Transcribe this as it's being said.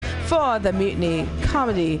for the Mutiny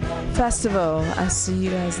Comedy Festival. I'll see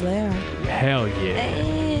you guys there. Hell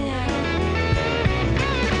yeah.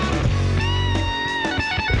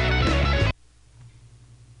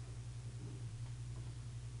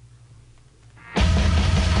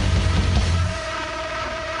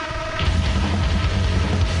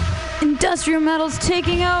 Industrial Metal's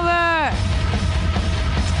taking over.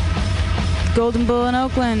 Golden Bull in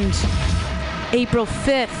Oakland, April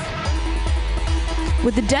 5th,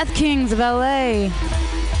 with the Death Kings of LA,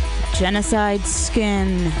 Genocide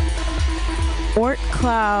Skin, Ort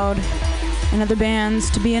Cloud, and other bands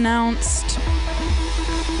to be announced.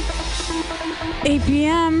 8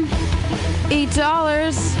 p.m.,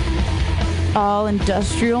 $8, all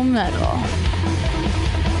industrial metal.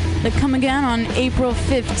 They come again on April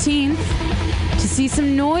 15th to see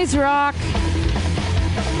some noise rock.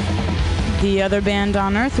 The other band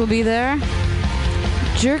on Earth will be there.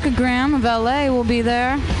 Jerkogram of LA will be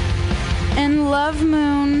there. And Love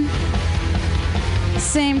Moon.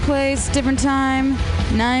 Same place, different time,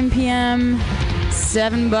 9 p.m.,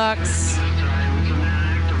 $7.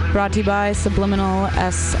 Brought to you by Subliminal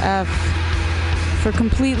SF. For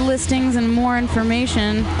complete listings and more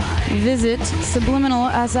information, visit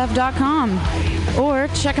subliminalsf.com or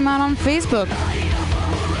check them out on Facebook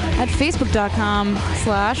at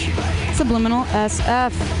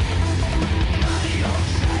facebook.com/subliminalsf.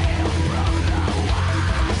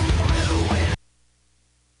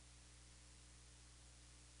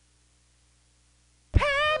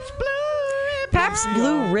 Pabst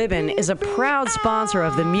Blue Ribbon is a proud sponsor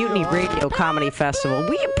of the Mutiny Radio Comedy Festival.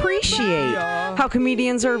 We appreciate how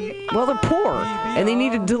comedians are, well, they're poor, and they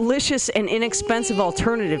need a delicious and inexpensive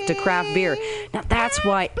alternative to craft beer. Now, that's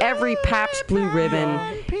why every Pabst Blue Ribbon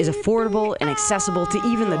is affordable and accessible to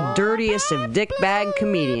even the dirtiest of dickbag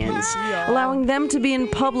comedians, allowing them to be in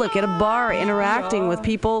public at a bar interacting with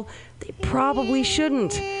people they probably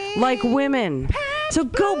shouldn't, like women. So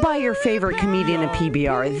go buy your favorite comedian at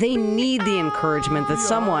PBR. They need the encouragement that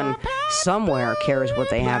someone, somewhere, cares what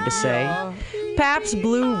they have to say. Pabst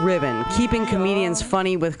Blue Ribbon, keeping comedians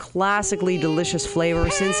funny with classically delicious flavor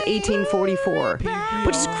since 1844.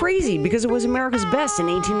 Which is crazy because it was America's best in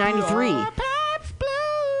 1893. Pabst Blue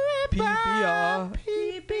Ribbon. PBR.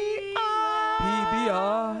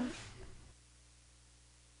 PBR.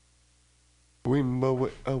 Wimbo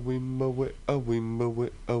it, a wimbo it, a wimbo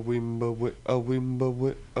it, a wimbo it, a wimbo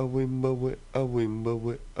it, a wimbo it, a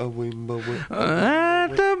wimbo it, a wimbo it.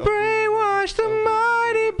 Let the brainwash, the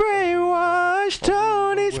mighty brainwash,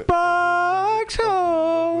 Tony Sparks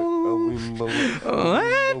home.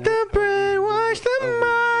 Let the brainwash, the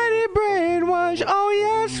mighty brainwash. Oh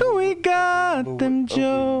yes, we got them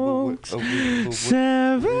jokes.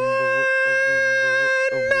 7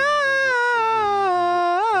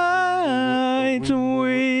 nights a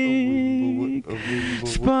week,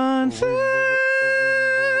 sponsored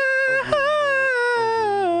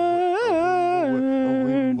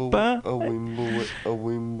by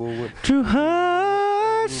True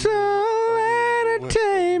Hustle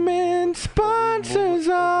Entertainment sponsors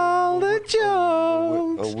all the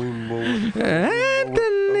jokes.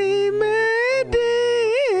 Anthony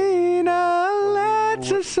Medina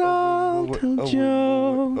lets us all tell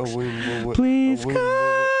jokes. Please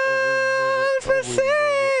call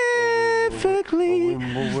specifically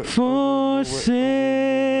for Sid,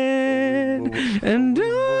 and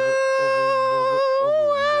don't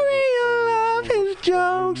worry, you'll love his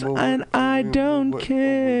jokes, and I don't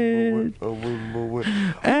kid. And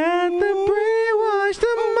the brainwash,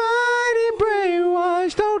 the mighty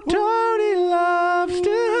brainwash, though Tony loves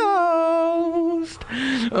to host.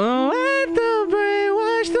 Oh, and the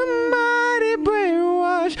brainwash, the mighty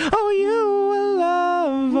brainwash, oh, you will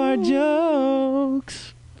love our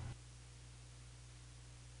jokes.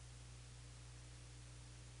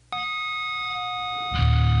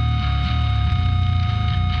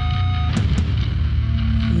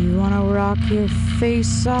 You wanna rock your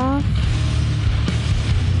face off?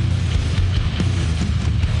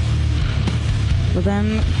 Well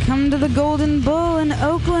then, come to the Golden Bull in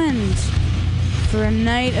Oakland for a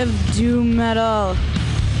night of doom metal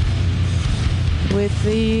with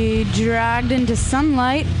the Dragged into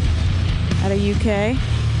Sunlight out of UK,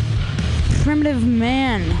 Primitive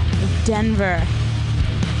Man of Denver,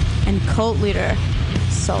 and Cult Leader,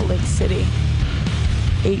 Salt Lake City.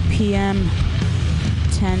 8 p.m.,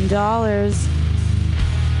 $10,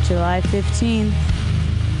 July 15th.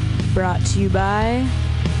 Brought to you by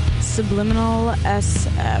Subliminal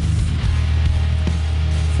SF.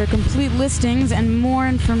 For complete listings and more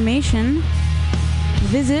information,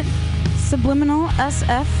 visit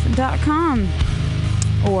subliminalsf.com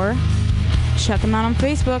or Check them out on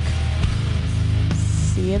Facebook.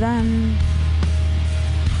 See you then.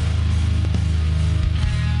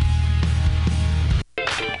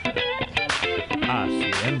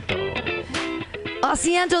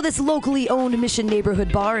 Asiento, this locally owned Mission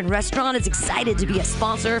neighborhood bar and restaurant, is excited to be a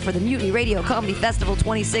sponsor for the Mutiny Radio Comedy Festival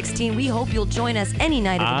 2016. We hope you'll join us any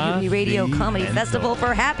night at the Mutiny Radio Comedy Festival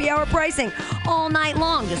for happy hour pricing all night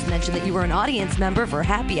long. Just mention that you were an audience member for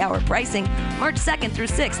happy hour pricing March 2nd through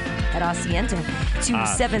 6th at Asiento,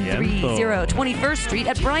 2730 21st Street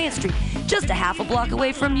at Bryant Street, just a half a block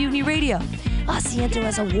away from Mutiny Radio. Asiento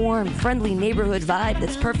has a warm, friendly neighborhood vibe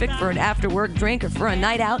that's perfect for an after-work drink or for a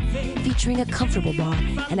night out, featuring a comfortable bar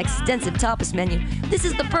and extensive tapas menu. This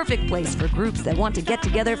is the perfect place for groups that want to get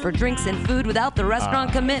together for drinks and food without the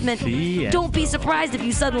restaurant commitment. Don't be surprised if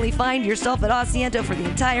you suddenly find yourself at Asiento for the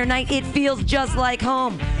entire night. It feels just like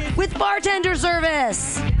home, with bartender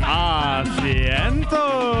service. Asiento.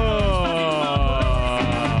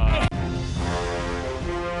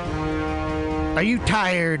 Are you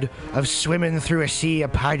tired of swimming through a sea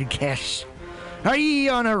of podcasts? Are ye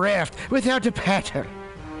on a raft without a paddle?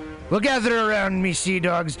 Well, gather around me, sea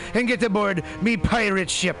dogs, and get aboard me pirate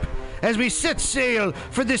ship as we set sail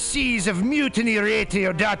for the seas of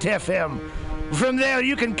MutinyRadio.fm. From there,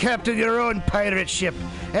 you can captain your own pirate ship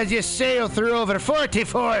as you sail through over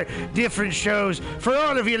 44 different shows for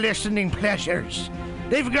all of your listening pleasures.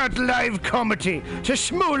 They've got live comedy to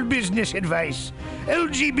small business advice,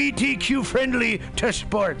 LGBTQ friendly to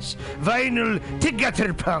sports, vinyl to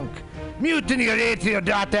gutter punk.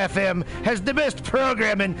 MutinyRadio.fm has the best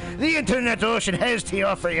programming the internet ocean has to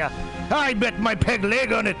offer you. I bet my peg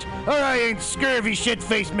leg on it, or I ain't scurvy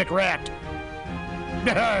shit-faced McRat.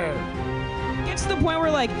 Gets to the point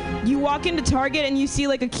where, like, you walk into Target and you see,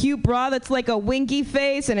 like, a cute bra that's like a winky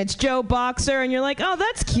face and it's Joe Boxer and you're like, oh,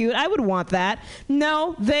 that's cute. I would want that.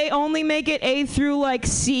 No, they only make it A through, like,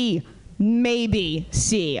 C. Maybe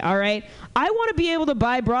C, all right? I want to be able to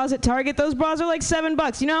buy bras at Target. Those bras are like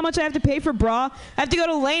 $7. You know how much I have to pay for bra? I have to go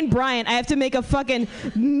to Lane Bryant. I have to make a fucking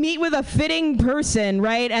meet with a fitting person,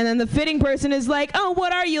 right? And then the fitting person is like, oh,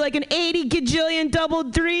 what are you, like an 80 gajillion double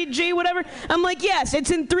 3G, whatever? I'm like, yes,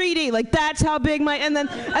 it's in 3D. Like, that's how big my... And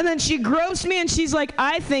then she gropes me and she's like,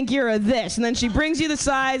 I think you're a this. And then she brings you the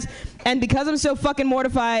size... And because I'm so fucking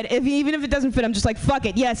mortified, even if it doesn't fit, I'm just like, fuck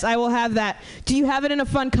it. Yes, I will have that. Do you have it in a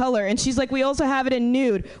fun color? And she's like, we also have it in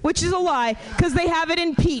nude, which is a lie, because they have it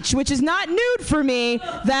in peach, which is not nude for me.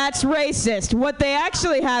 That's racist. What they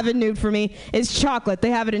actually have in nude for me is chocolate. They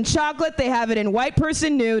have it in chocolate, they have it in white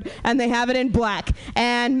person nude, and they have it in black.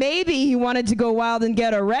 And maybe you wanted to go wild and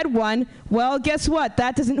get a red one. Well, guess what?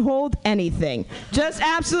 That doesn't hold anything. Just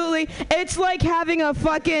absolutely, it's like having a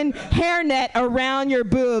fucking hairnet around your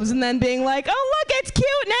boobs and then being like, oh, look, it's cute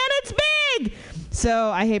and it's big.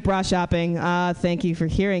 So I hate bra shopping. Thank you for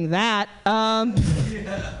hearing that. I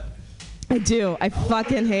do. I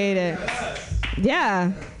fucking hate it.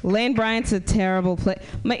 Yeah. Lane Bryant's a terrible place.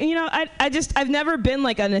 I've never been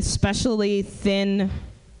like an especially thin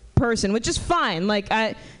person, which is fine. Like,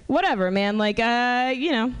 whatever, man. Like, I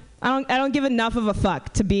don't give enough of a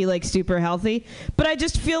fuck to be like super healthy, but I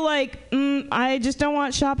just feel like I just don't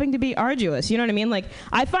want shopping to be arduous. You know what I mean? Like,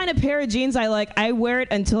 I find a pair of jeans I like, I wear it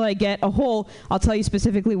until I get a hole. I'll tell you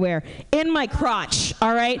specifically where. In my crotch,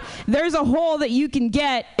 all right? There's a hole that you can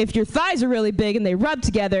get if your thighs are really big and they rub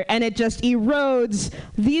together, and it just erodes.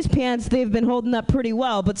 These pants, they've been holding up pretty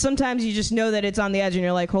well, but sometimes you just know that it's on the edge and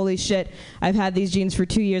you're like, holy shit, I've had these jeans for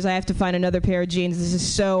 2 years. I have to find another pair of jeans. This is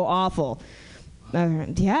so awful.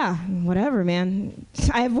 Yeah, whatever, man.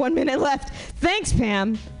 I have 1 minute left. Thanks,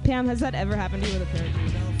 Pam. Pam, has that ever happened to you with a pair of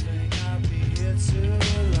jeans?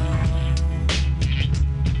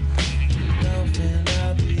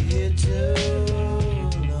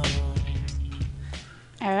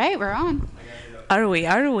 All right, we're on. Are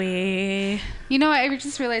we? You know what? I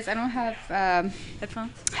just realized I don't have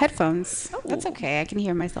headphones. Oh. That's okay. I can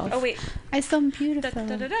hear myself. Oh, wait. I sound beautiful.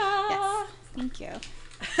 Da, da, da, da. Yes. Thank you.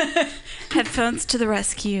 Headphones to the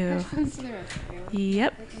rescue. Headphones to the rescue.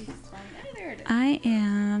 Yep. There it is. I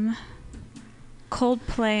am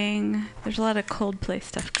Coldplaying. There's a lot of Coldplay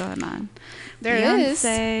stuff going on. There is.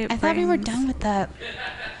 I thought we were done with that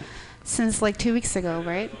since like 2 weeks ago,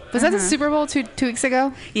 right? Was that the Super Bowl 2 weeks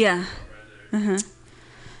ago? Yeah.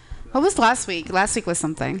 What was last week? Last week was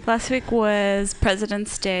something. Last week was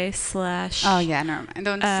President's Day / Oh yeah, never mind.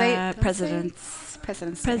 Don't say it. President's.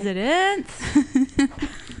 President's.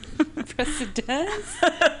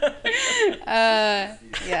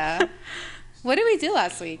 Yeah. What did we do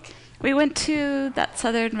last week? We went to that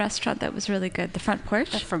southern restaurant that was really good, the Front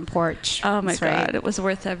Porch. The Front Porch. Oh my God, right. It was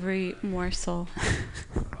worth every morsel.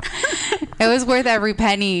 It was worth every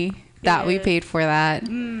penny that we paid for that.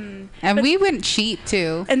 And we went cheap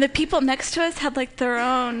too. And the people next to us had like their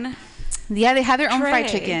own. Yeah, they had their own fried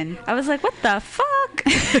tray. chicken. I was like, what the fuck?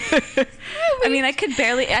 I mean, I could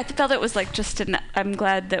barely. I felt it was like just an. I'm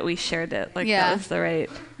glad that we shared it. Like that was the right.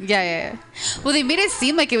 Yeah. Well, they made it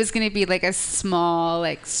seem like it was going to be like a small,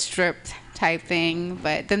 like strip type thing,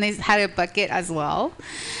 but then they had a bucket as well.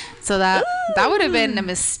 So that would have been a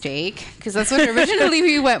mistake because that's what originally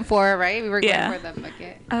we went for, right? We were going for the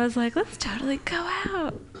bucket. I was like, let's totally go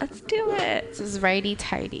out. Let's do it. This is righty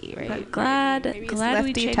tighty, right? But glad lefty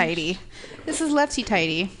we changed. tighty. This is lefty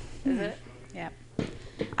tighty. Is it? Yeah.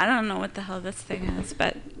 I don't know what the hell this thing is,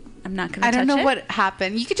 but I'm not gonna. I don't know it. what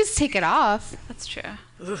happened. You could just take it off. That's true.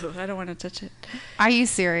 Ugh, I don't want to touch it. Are you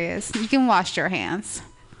serious? You can wash your hands.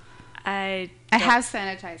 I have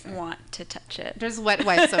sanitizer. Want to touch it? There's wet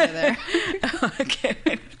wipes over there. Okay, I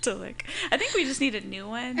have to look. I think we just need a new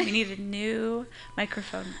one. We need a new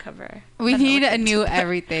microphone cover. We need a new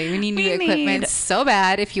everything. We need new equipment so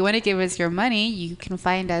bad. If you want to give us your money, you can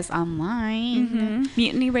find us online.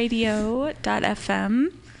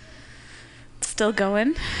 MutinyRadio.fm. Still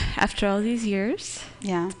going after all these years.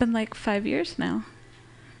 Yeah. It's been like 5 years now.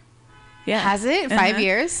 Yeah. Has it? 5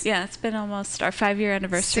 years? Yeah, it's been almost our 5-year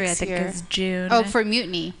anniversary. 6 I think is June. Oh, for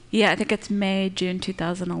Mutiny. Yeah, I think it's June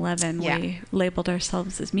 2011. Yeah. We labeled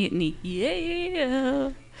ourselves as Mutiny.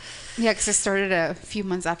 Yeah. Yeah, because it started a few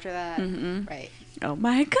months after that. Right. Oh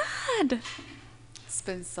my God. It's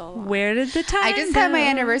been so long. Where did the time I just had my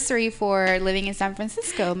anniversary for living in San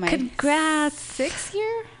Francisco. My Congrats. 6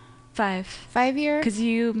 year? 5. 5 year? Because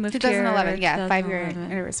you moved 2011. here. Yeah, 5 year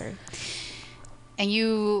anniversary. And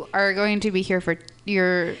you are going to be here for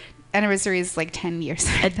your anniversary is like 10 years.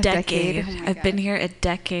 A decade. Oh I've been here a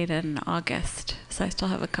decade in August, so I still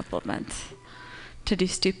have a couple of months to do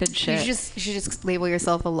stupid shit. You should just label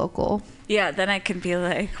yourself a local. Yeah, then I can be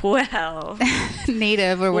like, well,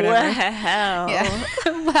 native or whatever. Well, yeah.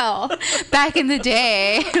 Well, back in the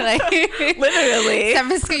day, like literally, San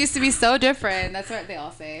Francisco used to be so different. That's what they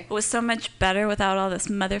all say. It was so much better without all this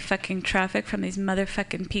motherfucking traffic from these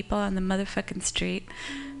motherfucking people on the motherfucking street.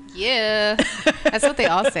 Yeah, that's what they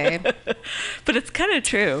all say. But it's kind of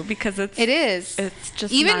true because it is. It's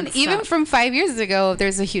just even from 5 years ago,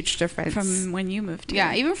 there's a huge difference from when you moved here.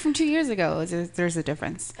 Yeah, even from 2 years ago, there's a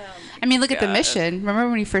difference. I mean, look at the Mission. Remember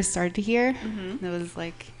when we first started here? It was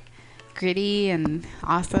like gritty and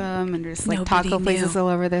awesome, and there's like taco places all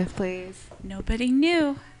over the place. Nobody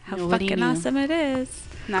knew how fucking awesome it is.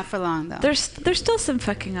 Not for long though. There's still some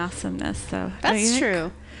fucking awesomeness though. That's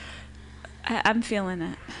true. I'm feeling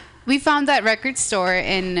it. We found that record store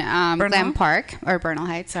in Glen Park, or Bernal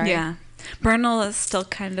Heights, sorry. Yeah. Bernal is still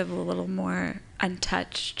kind of a little more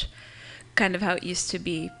untouched, kind of how it used to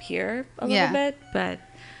be here a little bit. But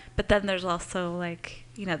then there's also like,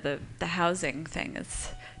 the housing thing is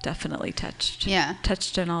definitely touched. Yeah.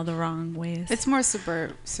 Touched in all the wrong ways. It's more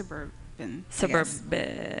suburban.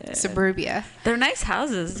 Suburbia. They're nice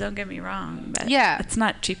houses, don't get me wrong. But it's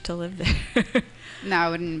not cheap to live there. No,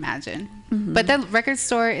 I wouldn't imagine. But the record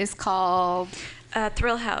store is called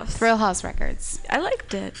Thrill House. Thrill House Records. I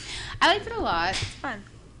liked it. I liked it a lot. It's fun.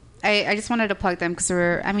 I just wanted to plug them because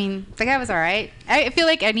the guy was all right. I feel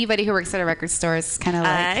like anybody who works at a record store is kind of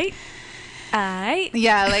like...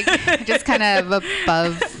 Yeah, like just kind of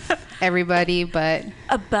above everybody, but...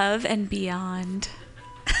 Above and beyond.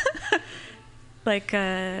 like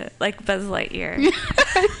Buzz Lightyear.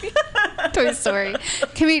 Toy Story.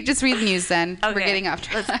 Can we just read the news then? Okay. We're getting off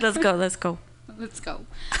track. Let's go. Let's go.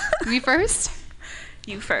 Me first?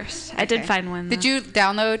 You first. Okay. I did find one. Did you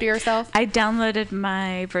download yourself? I downloaded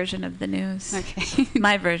my version of the news. Okay.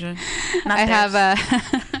 My version. Not I theirs.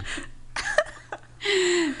 have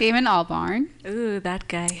Damon Albarn. Ooh, that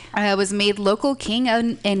guy. Was made local king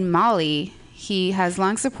in Mali. He has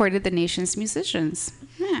long supported the nation's musicians.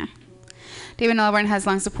 Yeah. Damon Albarn has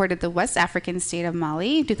long supported the West African state of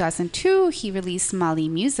Mali. In 2002, he released Mali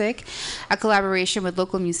Music, a collaboration with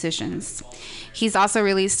local musicians. He's also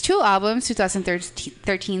released 2 albums,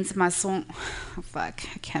 2013's Maison... Oh, fuck,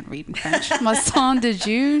 I can't read in French. Maison de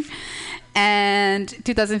June, and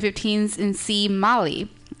 2015's In C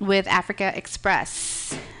Mali with Africa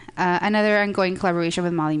Express, another ongoing collaboration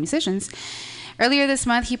with Mali musicians. Earlier this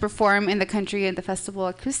month, he performed in the country at the festival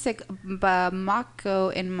Acoustic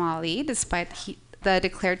Bamako in Mali, despite the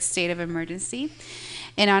declared state of emergency.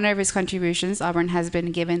 In honor of his contributions, Albarn has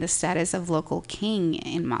been given the status of local king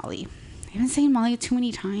in Mali. I've been saying Mali too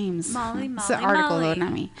many times. Mali, it's an article, Mali. though,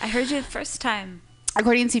 not me. I heard you the first time.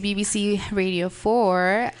 According to BBC Radio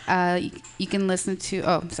 4, you can listen to...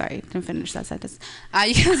 Oh, sorry, didn't finish that sentence.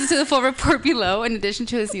 You can listen to the full report below. In addition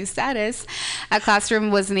to his new status, a classroom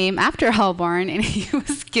was named after Hallborn, and he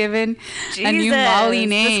was given a new Molly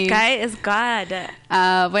name. This guy is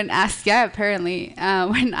God. When asked, apparently,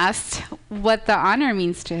 when asked what the honor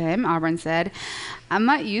means to him, Auburn said, "I'm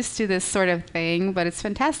not used to this sort of thing, but it's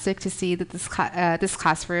fantastic to see that this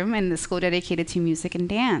classroom and the school dedicated to music and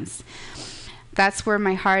dance. That's where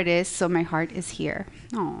my heart is, so my heart is here."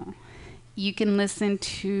 Oh, you can listen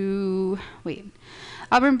to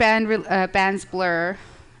Auburn band's Blur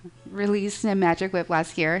released a Magic Whip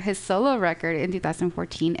last year, his solo record in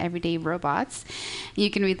 2014, Everyday Robots. You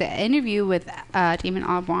can read the interview with Damon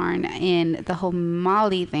Albarn in the whole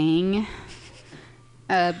Molly thing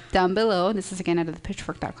down below. This is again out of the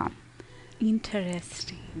pitchfork.com.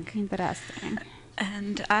 Interesting.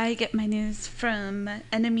 And I get my news from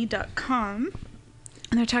enemy.com.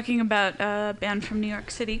 And they're talking about a band from New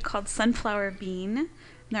York City called Sunflower Bean.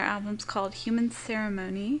 Their album's called Human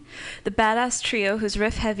Ceremony. The badass trio whose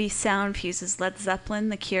riff-heavy sound fuses Led Zeppelin,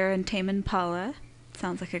 The Cure, and Tame Impala.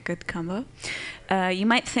 Sounds like a good combo. You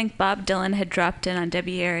might think Bob Dylan had dropped in on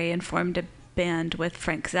Debbie Harry and formed a band with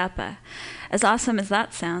Frank Zappa. As awesome as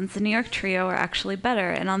that sounds, the New York trio are actually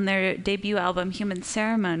better, and on their debut album, Human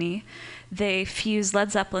Ceremony, they fuse Led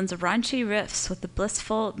Zeppelin's raunchy riffs with the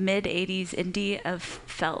blissful mid-'80s indie of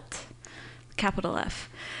Felt, capital F.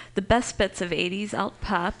 The best bits of 80s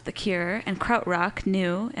alt-pop, The Cure, and krautrock,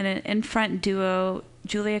 New, and an in-front duo,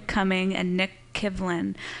 Julia Cumming and Nick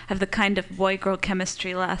Kivlin, have the kind of boy-girl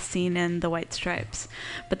chemistry last seen in The White Stripes.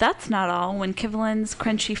 But that's not all. When Kivlin's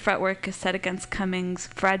crunchy fretwork is set against Cummings'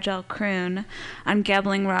 fragile croon on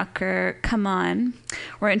gabbling rocker Come On,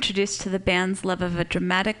 we're introduced to the band's love of a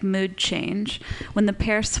dramatic mood change when the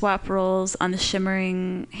pair swap roles on the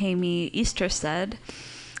shimmering Hamey Easter Sed,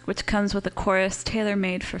 which comes with a chorus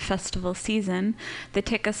tailor-made for festival season. They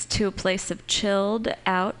take us to a place of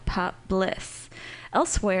chilled-out pop bliss.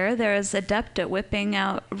 Elsewhere, there is adept at whipping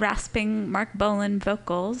out rasping Mark Bolan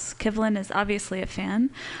vocals. Kivlin is obviously a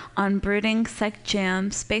fan. On brooding psych jam,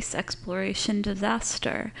 space exploration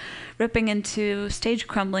disaster, ripping into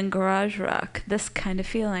stage-crumbling garage rock, this kind of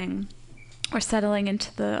feeling. Or settling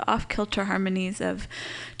into the off-kilter harmonies of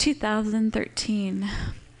 2013.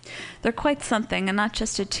 They're quite something, and not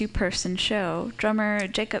just a two-person show. Drummer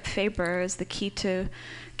Jacob Faber is the key to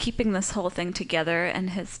keeping this whole thing together,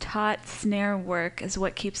 and his taut snare work is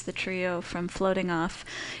what keeps the trio from floating off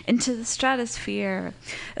into the stratosphere,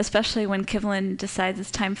 especially when Kivlin decides it's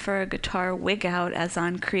time for a guitar wig out as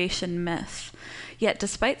on Creation Myth. Yet,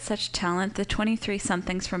 despite such talent, the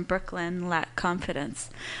 23-somethings from Brooklyn lack confidence.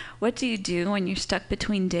 What do you do when you're stuck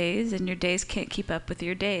between days and your days can't keep up with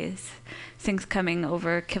your days? Sings coming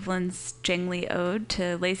over Kivlin's jangly ode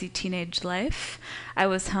to lazy teenage life. I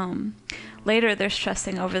was home. Later, they're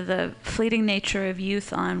stressing over the fleeting nature of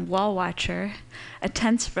youth on Wall Watcher, a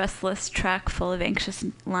tense, restless track full of anxious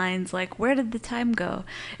lines like, "Where did the time go?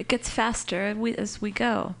 It gets faster as we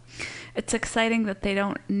go." It's exciting that they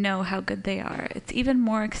don't know how good they are. It's even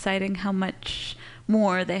more exciting how much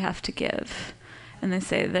more they have to give. And they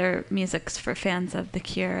say their music's for fans of The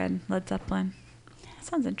Cure and Led Zeppelin.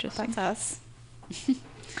 Sounds interesting. That's us.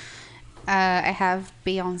 I have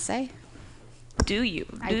Beyonce. Do you?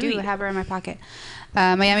 I do have her in my pocket.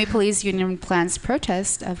 Miami Police Union plans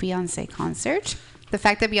protest a Beyonce concert. The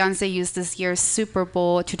fact that Beyonce used this year's Super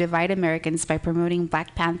Bowl to divide Americans by promoting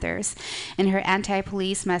Black Panthers in her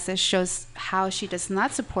anti-police message shows how she does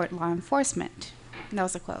not support law enforcement. That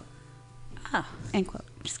was a quote. Oh. End quote.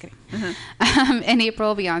 Just kidding. Mm-hmm. In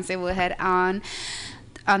April, Beyonce will head on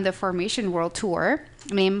the Formation World Tour,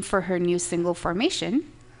 named for her new single Formation.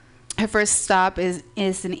 Her first stop is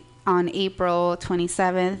on April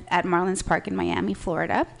 27th at Marlins Park in Miami,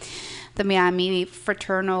 Florida. The Miami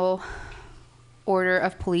Fraternal Order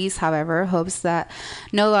of Police, however, hopes that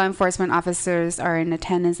no law enforcement officers are in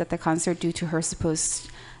attendance at the concert due to her supposed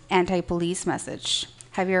anti-police message.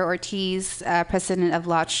 Javier Ortiz, president of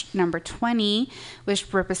Lodge Number 20,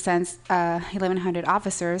 which represents 1,100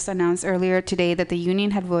 officers, announced earlier today that the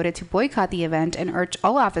union had voted to boycott the event and urged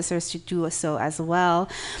all officers to do so as well.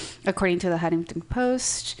 According to the Huntington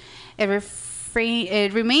Post,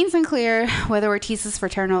 it remains unclear whether Ortiz's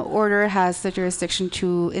fraternal order has the jurisdiction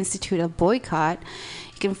to institute a boycott.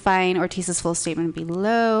 You can find Ortiz's full statement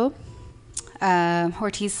below.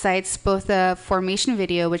 Ortiz cites both the Formation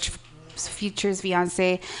video, which features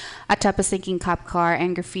Beyonce atop a sinking cop car,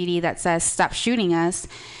 and graffiti that says "Stop shooting us,"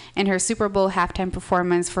 and her Super Bowl halftime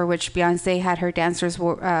performance, for which Beyonce had her dancers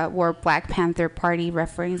wore Black Panther Party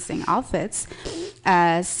referencing outfits,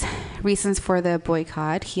 as reasons for the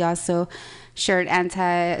boycott. He also shared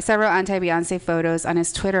several anti-Beyonce photos on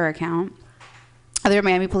his Twitter account. Other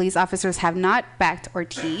Miami police officers have not backed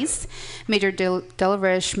Ortiz. Major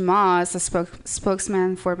Delarish Moss, a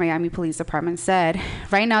spokesman for Miami Police Department, said,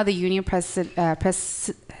 right now the union president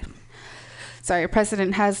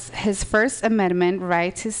has his First Amendment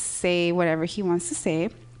right to say whatever he wants to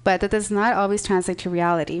say, but that does not always translate to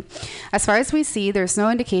reality. As far as we see, there's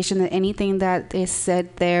no indication that anything that is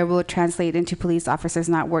said there will translate into police officers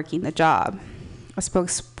not working the job. A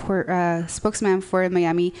spokesman for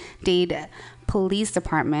Miami-Dade Police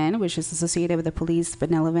Department, which is associated with the Police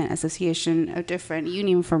Benevolent Association, a different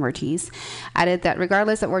union from Ortiz, added that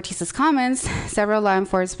regardless of Ortiz's comments, several law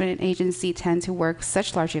enforcement agencies tend to work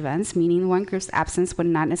such large events, meaning one group's absence would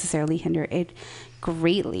not necessarily hinder it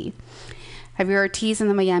greatly. Javier Ortiz and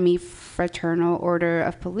the Miami Fraternal Order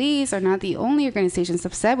of Police are not the only organizations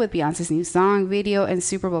upset with Beyonce's new song, video, and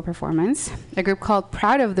Super Bowl performance. A group called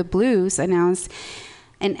Proud of the Blues announced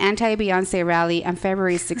an anti-Beyonce rally on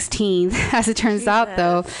February 16th. As it turns out,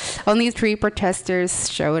 though, only 3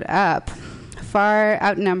 protesters showed up. Far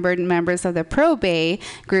outnumbered members of the pro-Bay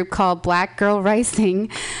group called Black Girl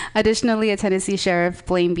Rising. Additionally, a Tennessee sheriff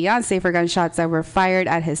blamed Beyonce for gunshots that were fired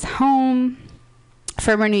at his home.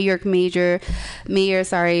 Former New York Mayor Rudy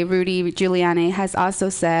Giuliani has also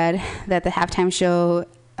said that the halftime show,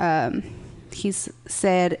 he's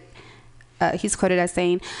quoted as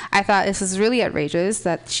saying, I thought this was really outrageous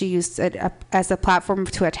that she used it as a platform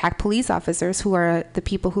to attack police officers who are the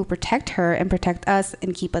people who protect her and protect us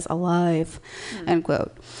and keep us alive, end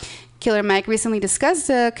quote. Killer Mike recently discussed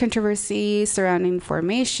the controversy surrounding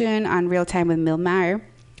Formation on Real Time with Bill Maher.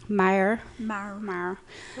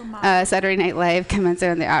 Saturday Night Live commented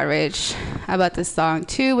on the outrage about this song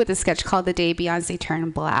too with a sketch called The Day Beyonce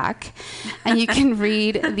Turned Black. And you can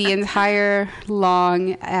read the entire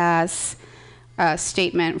long ass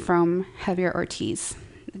statement from Javier Ortiz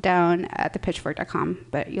down at thepitchfork.com,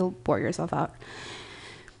 but you'll bore yourself out.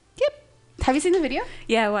 Yep. Have you seen the video?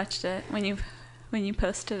 Yeah, I watched it when you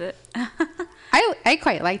posted it. I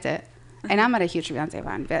quite liked it. And I'm not a huge Beyonce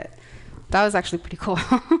fan, but that was actually pretty cool.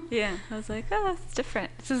 Yeah, I was like, oh, it's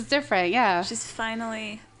different. This is different, yeah. She's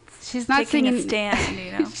finally not taking singing a stand,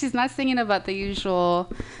 you know. She's not singing about the usual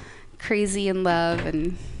crazy in love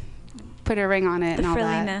and put a ring on it and all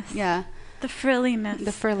that. Yeah. The frilliness.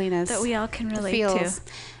 The frilliness. That we all can relate to.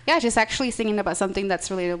 Yeah, just actually singing about something that's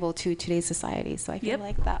relatable to today's society. So I feel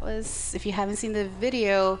like that was, if you haven't seen the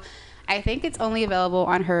video, I think it's only available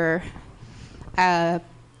on her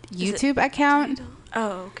YouTube account. Tidal?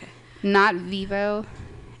 Oh, okay. Not Vivo.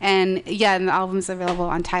 And yeah, and the album's available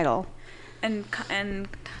on Tidal. And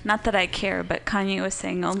not that I care, but Kanye was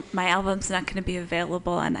saying, oh, my album's not going to be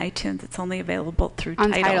available on iTunes. It's only available through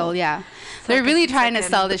Tidal. On Tidal, yeah. They're really trying to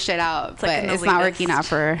sell this shit out, but it's not working out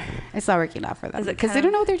for them because they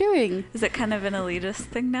don't know what they're doing. Is it kind of an elitist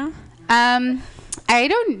thing now? I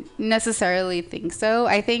don't necessarily think so.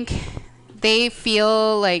 I think they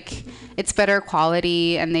feel like it's better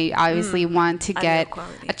quality, and they obviously want to get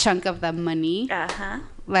a chunk of the money.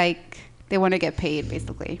 Like, they want to get paid,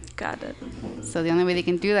 basically. Got it. So the only way they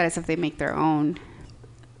can do that is if they make their own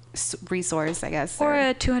resource, I guess. Or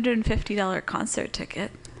a $250 concert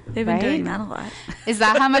ticket. They've been doing that a lot. Is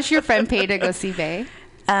that how much your friend paid to go see Bey?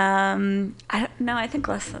 I think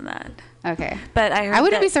less than that. Okay. But I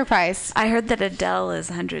wouldn't be surprised. I heard that Adele is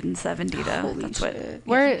 $170 though. Holy That's shit.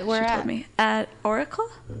 Where she at? Told me. At Oracle.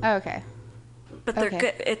 Oh, okay. But they're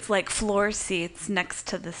good. It's like floor seats next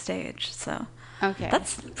to the stage, so. Okay.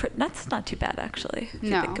 That's not too bad, actually, if you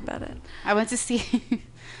think about it. I went to see...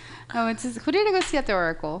 Who did I go see at the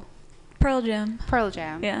Oracle? Pearl Jam.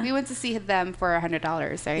 Yeah. We went to see them for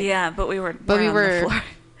 $100, right? Yeah, but we were on the floor.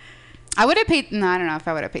 I would have paid... No, I don't know if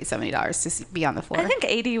I would have paid $70 to be on the floor. I think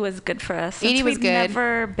 80 was good for us. 80 was good. We'd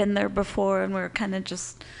never been there before, and we were kind of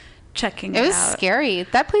just checking it out. It was scary.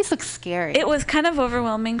 That place looks scary. It was kind of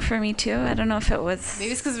overwhelming for me, too. I don't know if it was...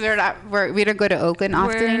 Maybe it's because we don't go to Oakland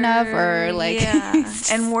often enough, or like... Yeah,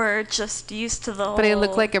 and we're just used to the whole... But it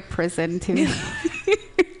looked like a prison, too.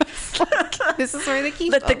 This is where they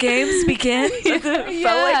keep Let the games begin. It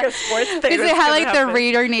felt like a sports thing. Because it had like the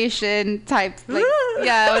Raider Nation type. Like,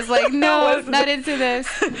 yeah, I was like, no, not into this.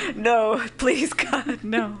 No, please, God,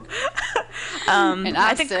 no. And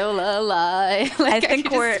I'm still alive. Like, I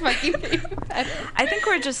think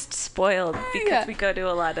we're just spoiled because we go to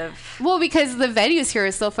a lot of... Well, because the venues here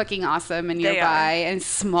are so fucking awesome and nearby and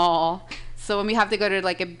small. So when we have to go to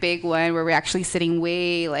like a big one where we're actually sitting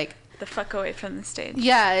way like... the fuck away from the stage.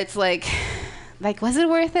 Yeah, it's like was it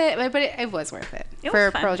worth it? But it was worth it. For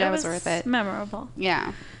Pearl Jam, it was worth it. Memorable.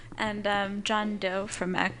 Yeah. And John Doe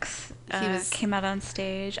from X came out on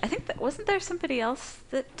stage. I think wasn't there somebody else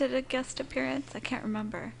that did a guest appearance? I can't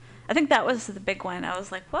remember. I think that was the big one. I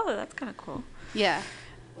was like, whoa, that's kind of cool. Yeah.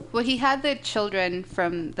 Well, he had the children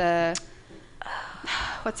from the,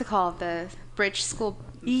 what's it called? The Bridge School.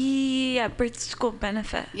 Yeah, Bridge School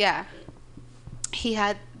Benefit. Yeah. He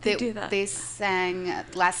had, they sang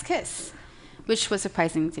Last Kiss, which was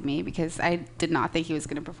surprising to me because I did not think he was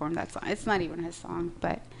going to perform that song. It's not even his song,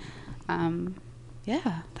 but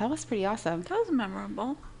yeah, that was pretty awesome. That was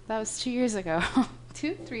memorable. That was 2 years ago.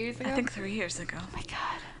 3 years ago? I think 3 years ago. Oh my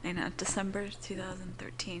God. I know, December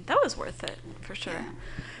 2013. That was worth it, for sure. Yeah.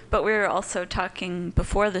 But we were also talking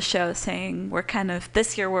before the show saying we're kind of,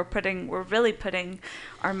 this year we're really putting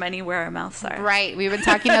our money where our mouths are. Right. We've been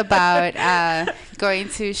talking about going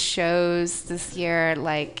to shows this year,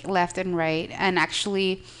 like left and right, and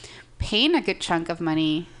actually paying a good chunk of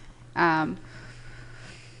money out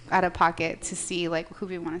of pocket to see like who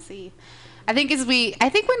we want to see. I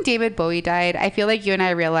think when David Bowie died, I feel like you and I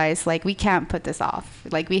realized like we can't put this off.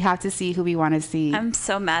 Like we have to see who we want to see. I'm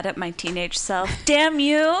so mad at my teenage self. Damn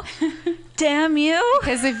you. Damn you.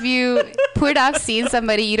 Because if you put off seeing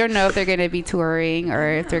somebody, you don't know if they're going to be touring or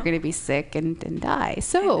if they're going to be sick and die.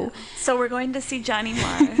 So we're going to see Johnny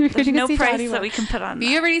Marr. There's no price that we can put on that.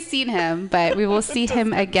 We've already seen him, but we will see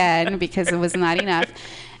him again because it was not enough.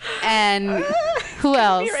 And who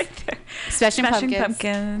else? Right there. Smashing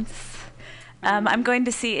Pumpkins. I'm going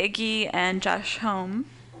to see Iggy and Josh Homme.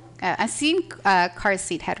 I've seen Car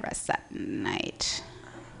Seat Headrest that night.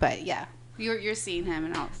 But yeah, you're seeing him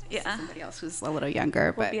and I'll see somebody else who's a little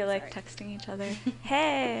younger. We'll be like texting each other.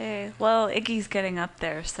 Hey! Well, Iggy's getting up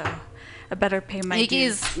there, so I better pay my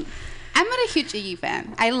dues. I'm not a huge Iggy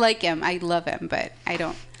fan. I like him. I love him, but I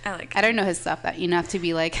don't know his stuff that enough to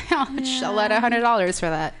be like, I'll let $100 for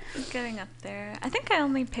that. He's getting up there. I think I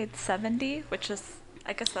only paid $70, which is,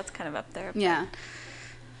 I guess that's kind of up there. Yeah.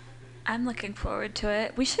 I'm looking forward to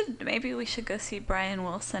it. Maybe we should go see Brian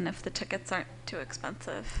Wilson if the tickets aren't too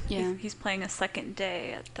expensive. Yeah. He's playing a second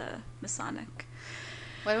day at the Masonic.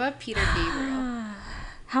 What about Peter Gabriel?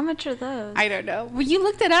 How much are those? I don't know. Well, you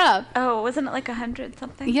looked it up. Oh, wasn't it like 100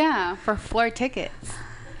 something? Yeah, for 4 tickets.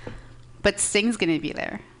 But Sting's gonna be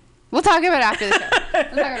there. We'll talk about it after the show.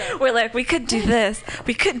 We're like, we could do this,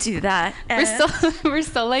 we could do that. We're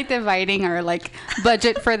still like dividing our like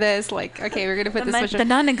budget for this. Like, okay, we're gonna put the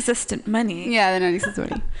non-existent money. Yeah, the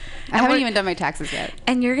non-existent money. I haven't even done my taxes yet.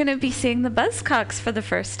 And you're gonna be seeing the Buzzcocks for the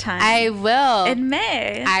first time. I will in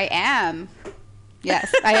May. I am. Yes,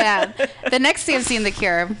 I am. The next day I'm seeing The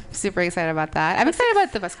Cure. I'm super excited about that. I'm excited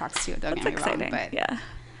about the Buzzcocks too. Don't get me wrong, but yeah.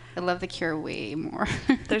 I love The Cure way more.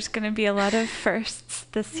 There's going to be a lot of firsts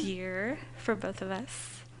this year for both of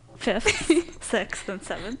us. 5th, 6th, and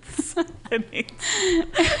 7th.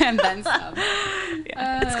 And then some.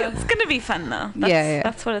 Yeah. It's going to be fun, though.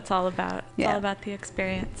 That's what it's all about. It's all about the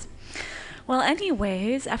experience. Well,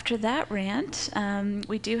 anyways, after that rant,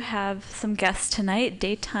 we do have some guests tonight.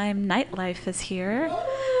 Daytime Nightlife is here.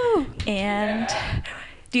 Woo! And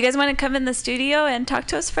do you guys want to come in the studio and talk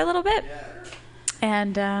to us for a little bit? Yeah.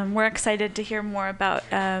 And we're excited to hear more about,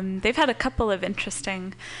 they've had a couple of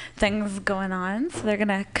interesting things going on, so they're going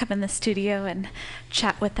to come in the studio and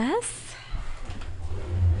chat with us.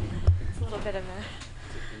 It's a little bit of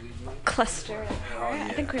a cluster here. I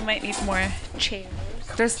think we might need more chairs.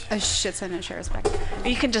 There's a shit ton of chairs back there.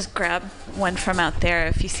 You can just grab one from out there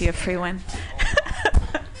if you see a free one.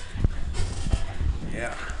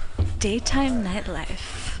 Yeah. Daytime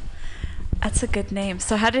Nightlife. That's a good name.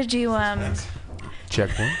 So how did you...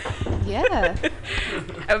 Check one. Yeah.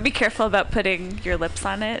 I would be careful about putting your lips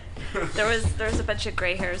on it. There was a bunch of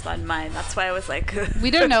gray hairs on mine. That's why I was like... We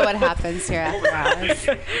don't know what happens here after hours.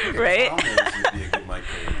 Right?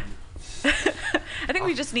 I think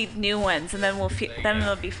we just need new ones, and then then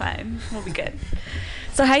it'll be fine. We'll be good.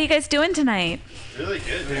 So how you guys doing tonight? Really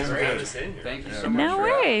good. Thanks for having us in here. Thank you so much. No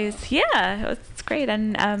worries. Yeah, it's great.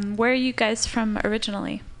 And where are you guys from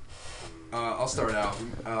originally? I'll start out.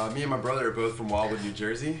 Me and my brother are both from Wildwood, New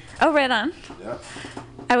Jersey. Oh, right on. Yeah.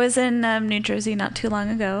 I was in New Jersey not too long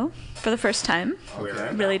ago for the first time.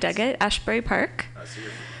 Okay. Really dug it. Ashbury Park. I see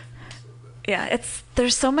it. Yeah,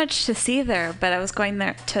 there's so much to see there, but I was going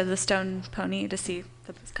there to the Stone Pony to see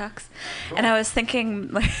the Buzzcocks. Cool. And I was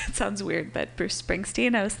thinking, like, it sounds weird, but Bruce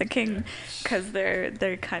Springsteen, I was thinking, because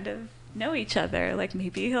they're kind of know each other, like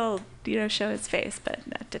maybe he'll, show his face, but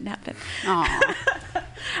that didn't happen. Aww.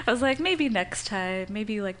 I was like, maybe next time,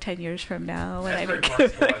 maybe like 10 years from now when I've been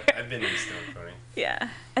in Stone Pony. Yeah,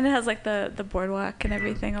 and it has like the boardwalk and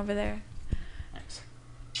everything over there. Nice.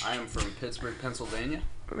 I am from Pittsburgh, Pennsylvania.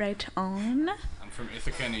 Right on. I'm from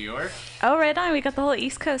Ithaca, New York. Oh, right on. We got the whole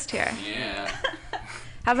East Coast here. Yeah.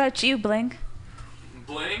 How about you, Bling?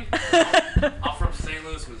 Bling? I'm from St.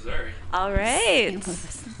 Louis, Missouri. All right.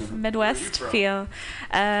 Midwest feel.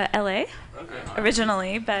 LA. Okay.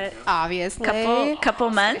 Originally, but obviously. Couple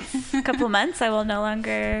months. I will no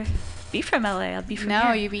longer be from LA. I'll be from here.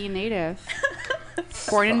 No, you be native.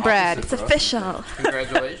 Born and bred. It's official.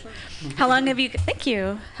 Congratulations. How long have you? Thank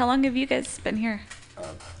you. How long have you guys been here?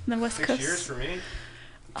 On the West 6 Coast. years for me.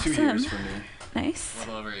 Awesome. 2 years for me. Nice. A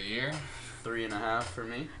little over a year. 3.5 for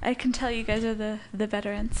me. I can tell you guys are the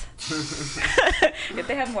veterans.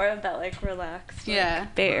 They have more of that like relaxed,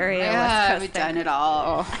 like, Bay Area, West Coast we've done it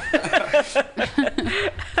all.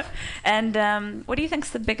 And what do you think's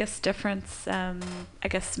the biggest difference, I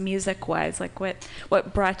guess, music-wise? Like,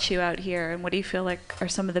 what brought you out here, and what do you feel like are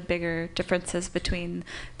some of the bigger differences between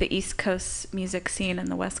the East Coast music scene and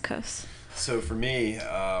the West Coast? So for me,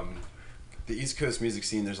 the East Coast music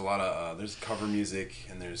scene, there's a lot of there's cover music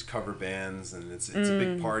and there's cover bands, and it's a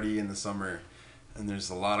big party in the summer, and there's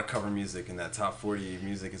a lot of cover music, and that top 40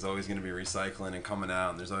 music is always going to be recycling and coming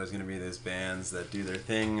out, and there's always going to be those bands that do their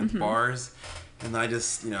thing at the bars. And I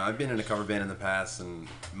just, I've been in a cover band in the past, and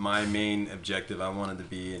my main objective, I wanted to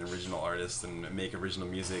be an original artist and make original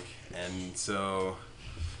music. And so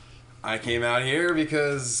I came out here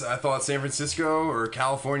because I thought San Francisco or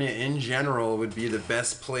California in general would be the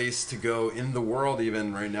best place to go in the world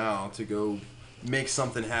even right now to go make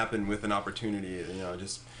something happen with an opportunity,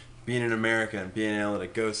 just being in America and being able to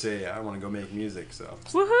go say, I want to go make music. So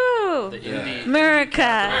woohoo! The indie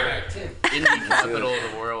America! Indie capital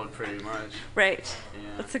of the world, pretty much. Right.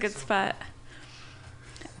 Yeah. That's a good spot.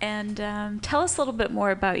 And tell us a little bit more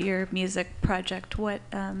about your music project.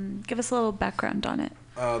 Give us a little background on it.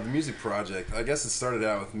 The music project, I guess it started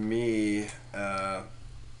out with me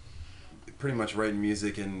pretty much writing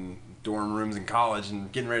music in dorm rooms in college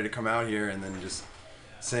and getting ready to come out here, and then just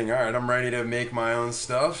saying, all right, I'm ready to make my own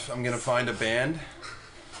stuff. I'm going to find a band.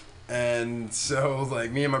 And so,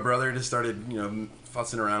 like, me and my brother just started,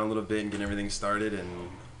 fussing around a little bit and getting everything started, and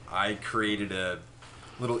I created a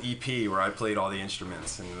little EP where I played all the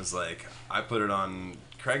instruments, and it was like, I put it on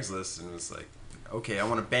Craigslist, and it was like, okay, I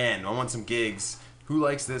want a band. I want some gigs. Who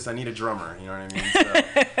likes this? I need a drummer. You know what I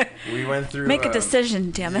mean? So we went through. Make a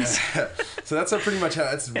decision, damn it. Yeah. So that's pretty much how.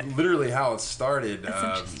 That's literally how it started.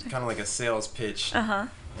 Kind of like a sales pitch. And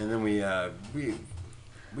then we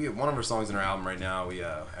one of our songs in our album right now. We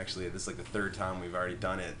actually, this is like the third time we've already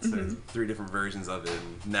done it. So it's 3 different versions of it.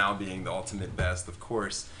 And now being the ultimate best, of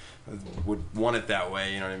course, would want it that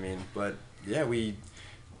way. You know what I mean? But yeah, we.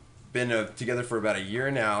 Been together for about a year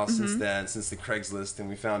now since the Craigslist, and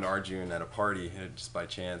we found Arjun at a party just by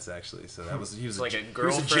chance, actually. So that was he was like a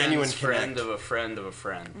girlfriend's genuine friend of a friend of a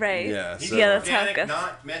friend. Right. Yeah. He's So, that's how it goes.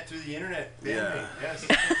 Not met through the internet. Yeah. Yes.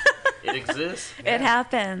 It exists. Yeah. It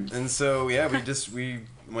happens. And so we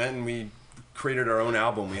went and we created our own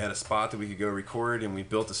album. We had a spot that we could go record, and we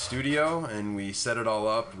built a studio and we set it all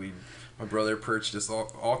up. My brother purchased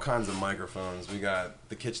all kinds of microphones. We got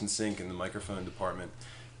the kitchen sink in the microphone department.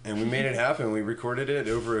 And we made it happen. We recorded it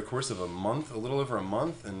over a course of a little over a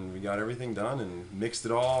month, and we got everything done and mixed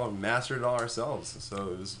it all, mastered it all ourselves. So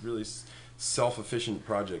it was really self-efficient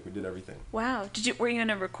project. We did everything. Wow. Were you in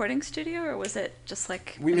a recording studio, or was it just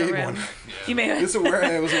like we made one? You made it. It was a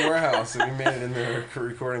warehouse, and we made it in the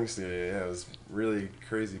recording studio. Yeah, it was a really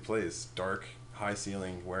crazy place. Dark, high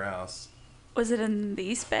ceiling warehouse. Was it in the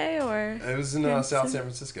East Bay or? It was in South San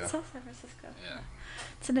Francisco. South San Francisco. Yeah.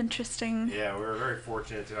 It's an interesting. Yeah, we were very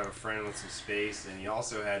fortunate to have a friend with some space, and he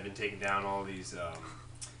also had been taking down all these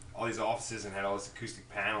offices and had all this acoustic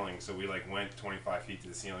paneling. So we went 25 feet to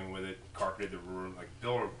the ceiling with it, carpeted the room,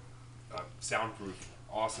 built a soundproof,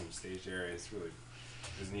 awesome staged area. It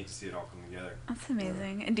was neat to see it all come together. That's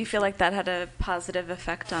amazing. And do you feel like that had a positive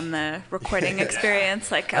effect on the recording experience?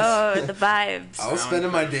 The vibes. I was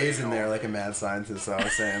spending my days in there like a mad scientist. So I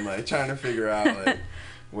was saying, trying to figure out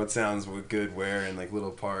what sounds good where, and little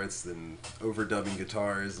parts, and overdubbing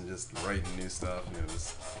guitars, and just writing new stuff. And it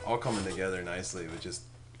was all coming together nicely with just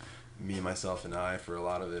me, myself, and I for a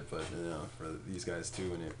lot of it. But for these guys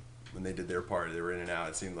too, when they did their part, they were in and out.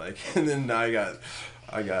 It seemed like, and then I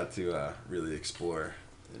got to really explore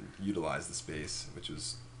and utilize the space, which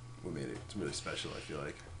was what made it really special, I feel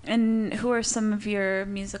like. And who are some of your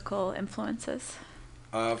musical influences?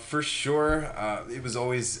 For sure, it was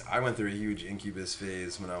always, I went through a huge Incubus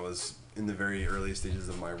phase when I was in the very early stages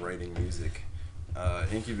of my writing music.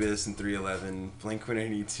 Incubus and 311,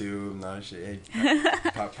 Blink-182, I'm not sure,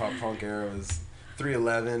 pop punk era was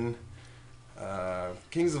 311,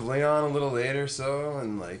 Kings of Leon a little later,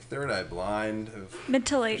 and like Third Eye Blind. Mid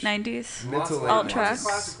to late 90s. Mid to late alt 90s. tracks.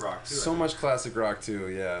 Classic rock too. So much classic rock too,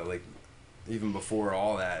 yeah. Like even before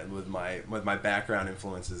all that, with my background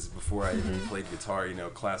influences, before I even played guitar,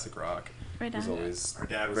 classic rock Right was on. always Our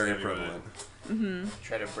dad was very heavy with prevalent. Mm-hmm.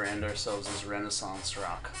 Try to brand ourselves as Renaissance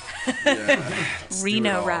rock. Yeah,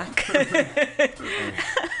 Reno rock.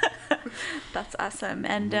 That's awesome.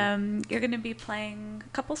 And you're going to be playing a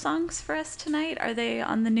couple songs for us tonight. Are they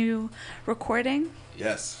on the new recording?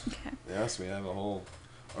 Yes. Okay. Yes, we have a whole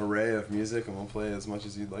array of music, and we'll play as much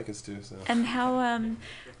as you'd like us to. So. And how,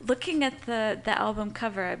 looking at the album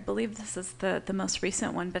cover, I believe this is the most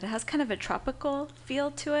recent one, but it has kind of a tropical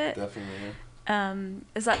feel to it. Definitely, yeah.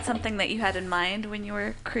 Is that something that you had in mind when you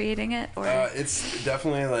were creating it? Or It's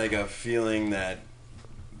definitely like a feeling that,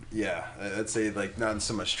 yeah, I'd say like not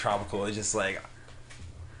so much tropical. It's just like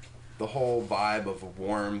the whole vibe of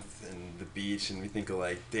warmth and the beach, and we think of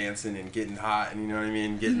like dancing and getting hot, and you know what I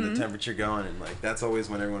mean, getting the temperature going, and like that's always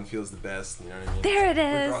when everyone feels the best. You know what I mean? There it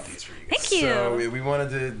is. We brought these for you guys. Thank you. So we wanted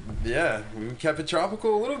to, we kept it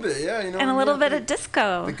tropical a little bit, yeah, and a little bit of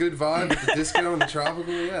disco. The good vibe with the disco and the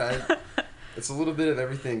tropical, yeah. It's a little bit of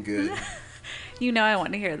everything good. You know I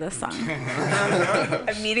want to hear this song.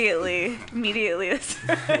 Immediately. Let's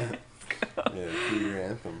go. Yeah, do your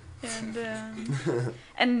anthem.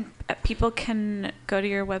 And people can go to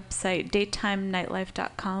your website,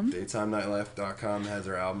 daytimenightlife.com. Daytimenightlife.com has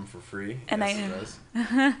our album for free. And yes, it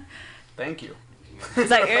does. Thank you. Is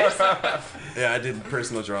that yours? Yeah, I did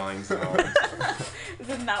personal drawings and all. Is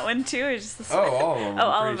it that one too, or just this Oh, one? all of them. Oh,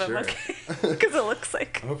 all I'm of them. pretty Okay. Because it looks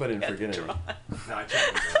like. I hope I didn't forget any. No, I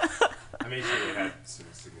checked them. I made sure they had some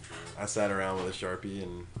signature. I sat around with a Sharpie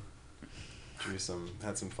and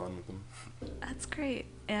had some fun with them. That's great.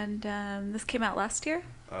 And this came out last year?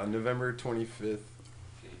 November 25th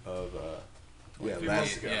of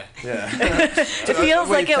last ago. Yeah. It feels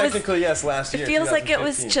like it was technically yes, last year. It feels like it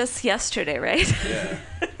was 2015. just yesterday, right? Yeah.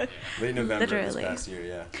 Late November Literally. this past year,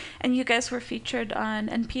 yeah. And you guys were featured on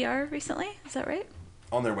NPR recently, is that right?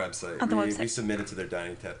 On their website. On the we website. We submitted to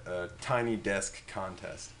their Tiny Desk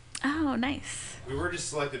contest. Oh, nice. We were just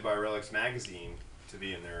selected by Relics Magazine to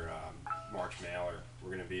be in their March mailer. We're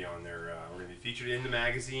going to be on their. We're going to be featured in the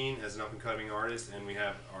magazine as an up-and-coming artist, and we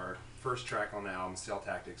have our first track on the album, Cell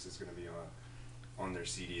Tactics, is going to be on their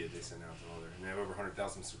CD that they send out to all their. And they have over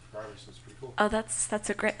 100,000 subscribers, so it's pretty cool. Oh,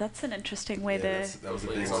 that's an interesting way to that was a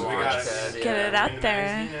big So one. we got get it out in the there.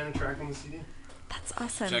 magazine and a track on the CD. That's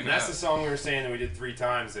awesome. And that's the song we were saying that we did 3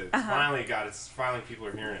 times. That finally people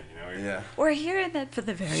are hearing it. You know. Yeah. We're hearing it for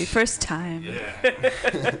the very first time.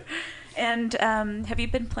 Yeah. And have you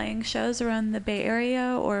been playing shows around the Bay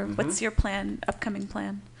Area, or what's your upcoming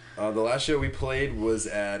plan? The last show we played was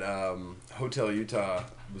at Hotel Utah.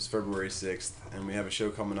 It was February 6th, and we have a show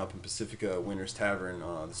coming up in Pacifica Winter's Tavern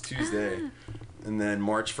this Tuesday. And then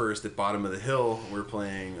March 1st at Bottom of the Hill, we're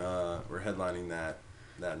headlining that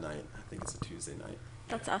night. I think it's a Tuesday night.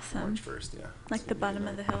 That's awesome. March 1st, yeah. Like the Bottom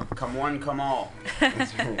of the Hill. Come one, come all.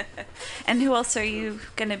 That's right. And who else are you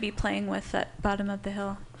going to be playing with at Bottom of the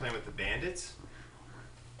Hill? Playing with the Bandits,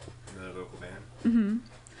 another local band. Mm-hmm.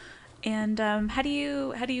 And how do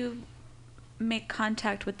you make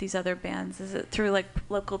contact with these other bands? Is it through like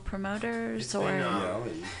local promoters It's or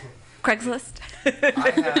been, Craigslist? I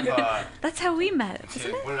have. That's how we met,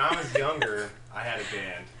 isn't it? When I was younger, I had a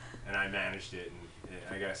band and I managed it, and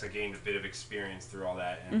I guess I gained a bit of experience through all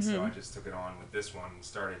that, and so I just took it on with this one and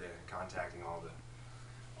started contacting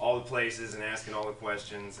all the places and asking all the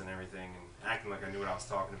questions and everything and acting like I knew what I was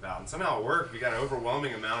talking about. And somehow it worked. We got an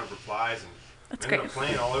overwhelming amount of replies, and we ended up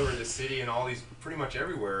playing all over the city and all these, pretty much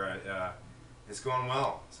everywhere. It's going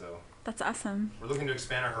well, so. That's awesome. We're looking to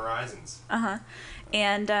expand our horizons.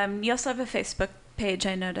 And you also have a Facebook page,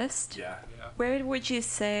 I noticed. Yeah. Where would you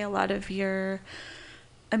say a lot of your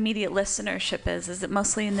immediate listenership is? Is it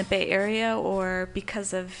mostly in the Bay Area, or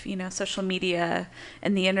because of social media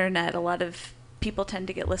and the internet, a lot of people tend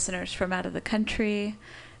to get listeners from out of the country?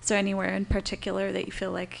 Is there anywhere in particular that you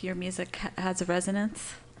feel like your music has a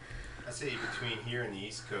resonance? I'd say between here and the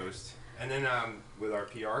East Coast, and then with our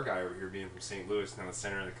PR guy over here being from St. Louis, now the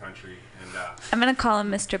center of the country, and I'm gonna call him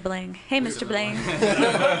Mr. Bling. Hey, Mr. Bling.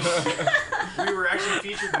 We were actually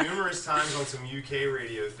featured numerous times on some UK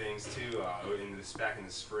radio things too, back in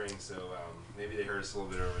the spring. So maybe they heard us a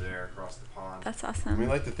little bit over there across the pond. That's awesome. We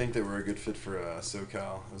like to think that we're a good fit for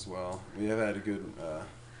SoCal as well. We have had a good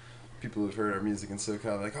people who've heard our music in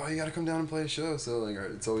SoCal, like, oh, you got to come down and play a show. So like,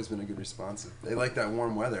 it's always been a good response. They like that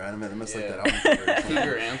warm weather. I don't know, they must like that album. Keep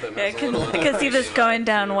your anthem. Yeah, because he was going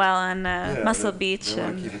down well on Muscle Beach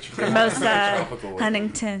and Hermosa,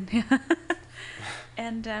 Huntington.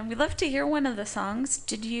 And we'd love to hear one of the songs.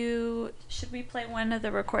 Should we play one of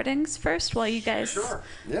the recordings first while you guys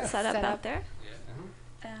set up out there?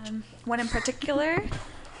 One in particular?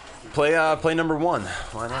 Play number 1.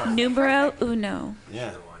 Why not? Numero uno.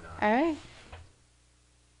 Yeah. All right.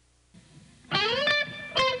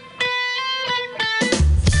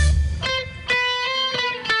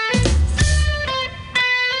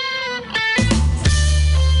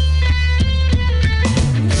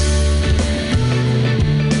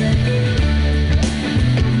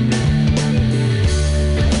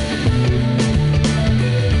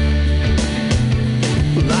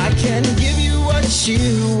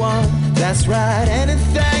 You want, that's right,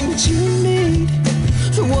 anything that you need.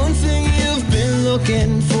 The one thing you've been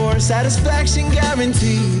looking for, satisfaction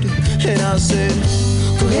guaranteed. And I said,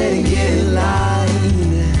 go ahead and get in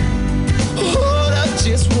line. Hold up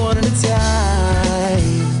just one at a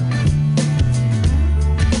time.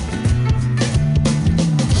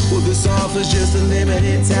 Well, this offer's just a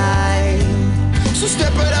limited time, so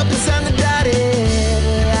step right up and sign the dotted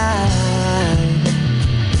line.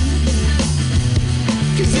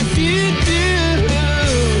 'Cause if you do,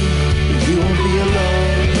 you won't be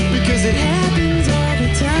alone, because it happens all the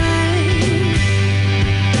time.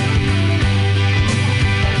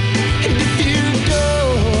 And if you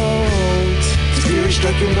don't, spirit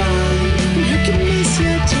struck your mind, you can miss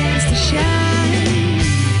your chance to shine.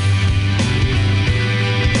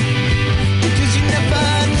 Because you never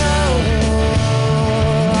know.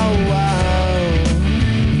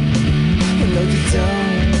 No, you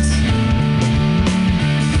don't.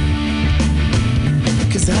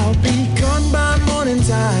 I'll be gone by morning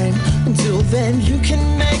time. Until then you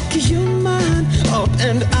can make your mind up,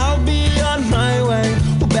 and I'll be on my way.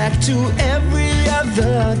 Well, back to every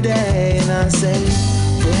other day. And I say,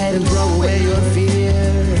 go ahead and throw away your fear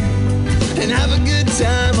and have a good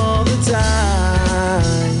time all the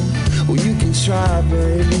time. Well, you can try,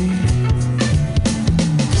 baby.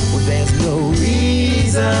 Well, there's no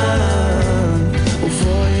reason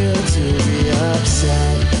for you to be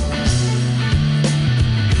upset.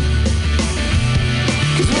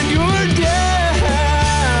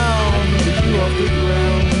 Off the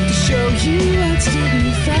ground to show you what's to be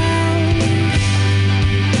found.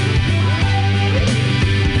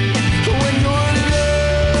 When you're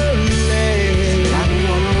lonely, I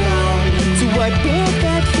run around to wipe up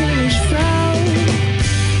that foolish frown.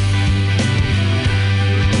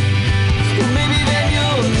 Well, maybe then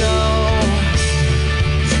you'll know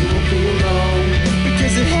you won't be alone,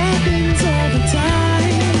 because it happens all the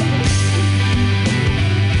time.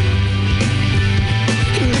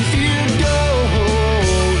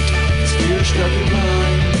 Struck your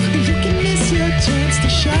mind, you can miss your chance to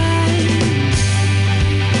shine.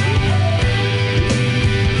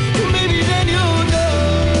 Well, maybe then you'll know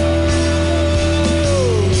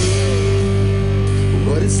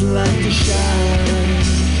what it's like to shine.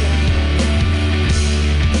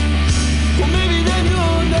 Well, maybe then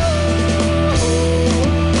you'll know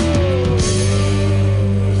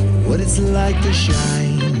what it's like to shine.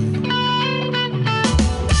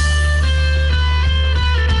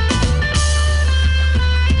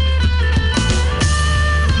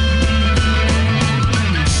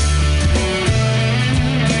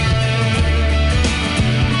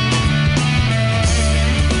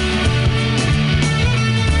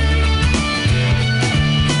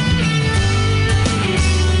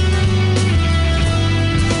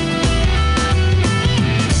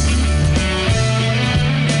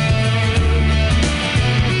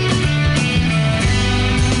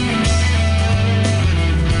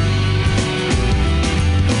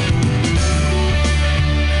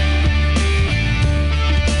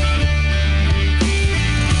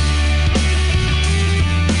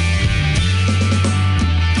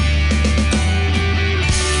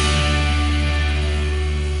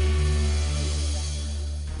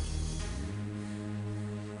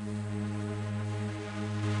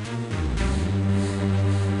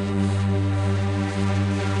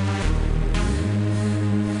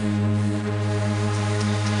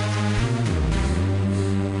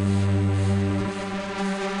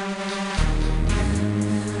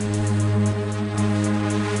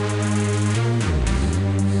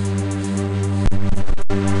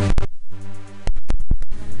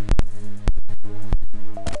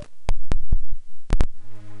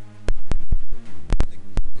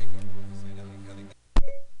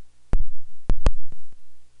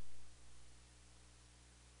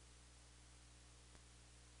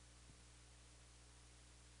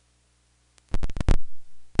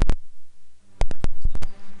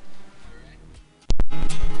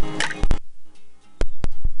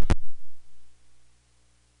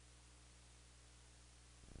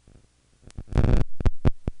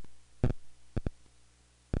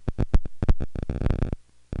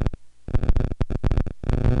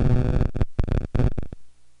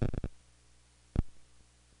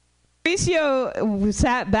 Mauricio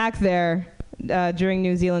sat back there during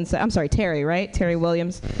New Zealand. I'm sorry, Terry, right? Terry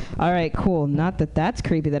Williams. All right, cool. Not that that's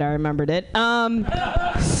creepy that I remembered it.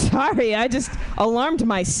 Sorry, I just alarmed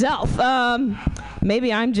myself.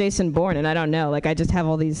 Maybe I'm Jason Bourne, and I don't know. Like, I just have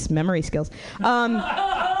all these memory skills.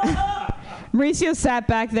 Mauricio sat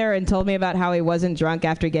back there and told me about how he wasn't drunk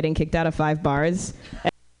after getting kicked out of 5 bars.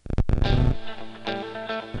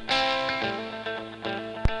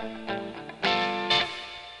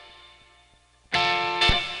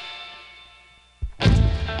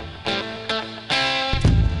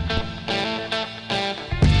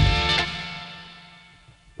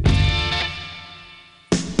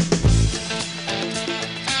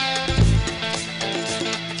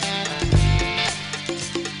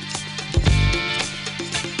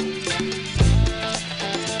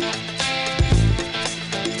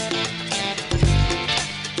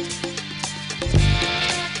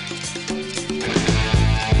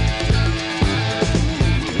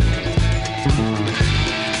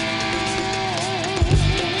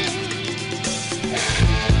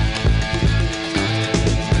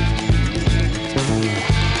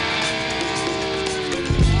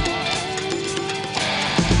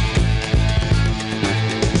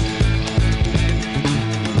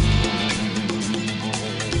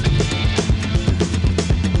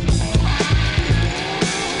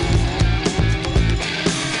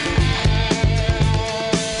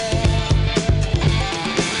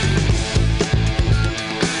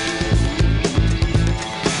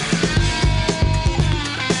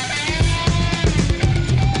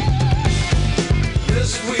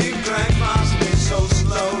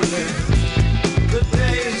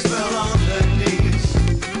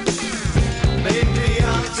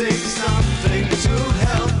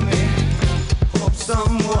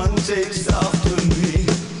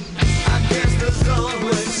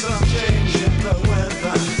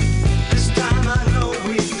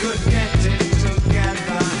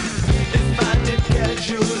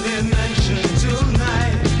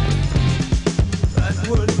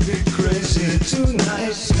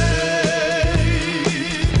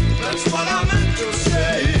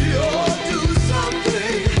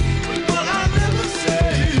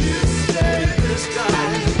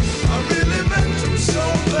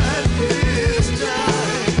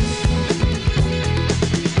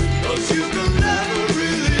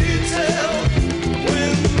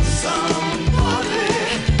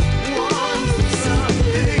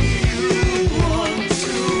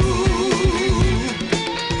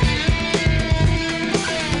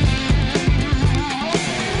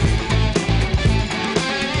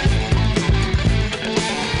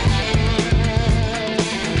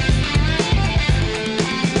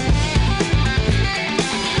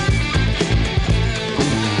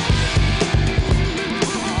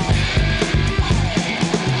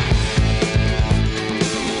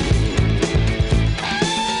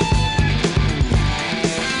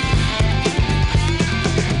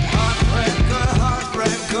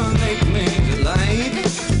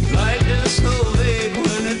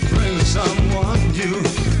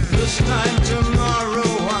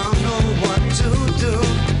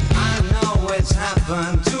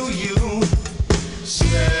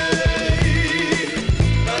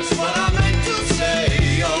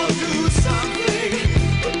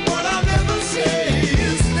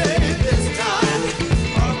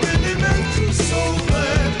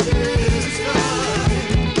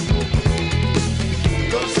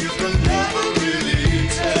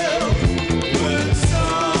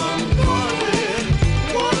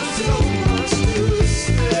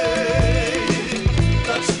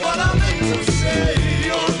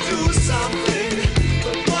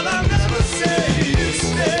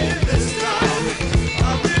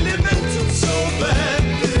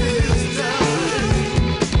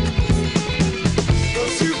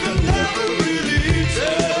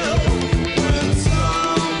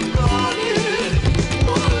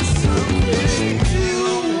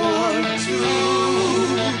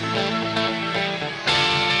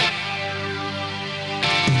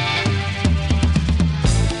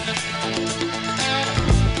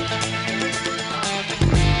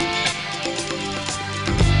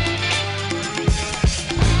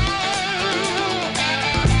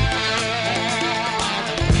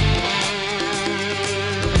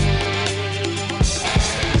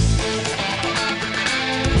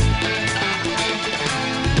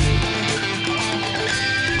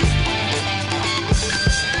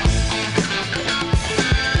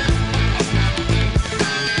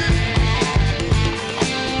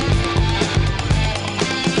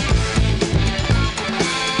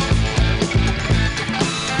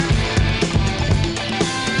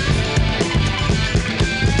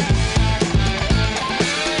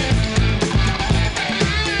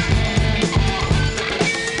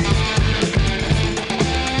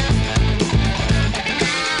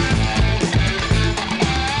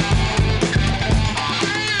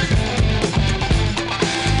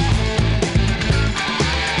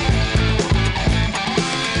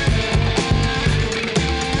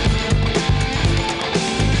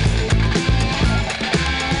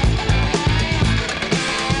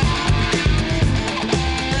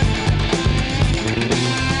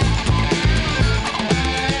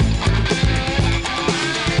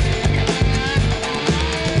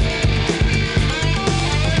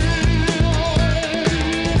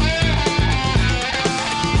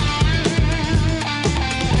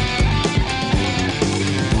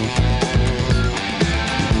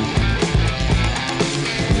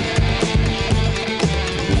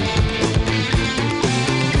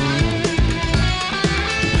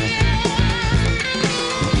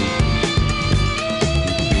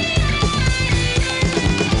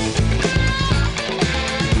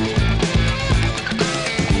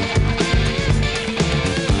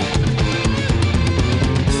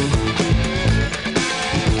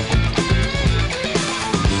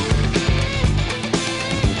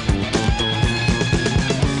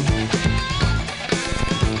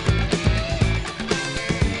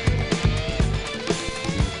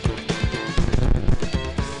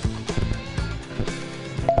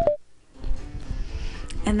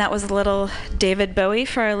 And that was a little David Bowie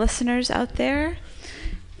for our listeners out there.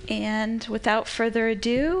 And without further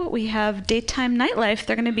ado, we have Daytime Nightlife.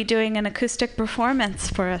 They're going to be doing an acoustic performance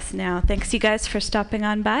for us now. Thanks, you guys, for stopping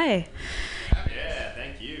on by. Yeah,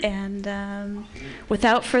 thank you. And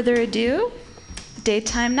without further ado,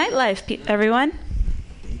 Daytime Nightlife, everyone.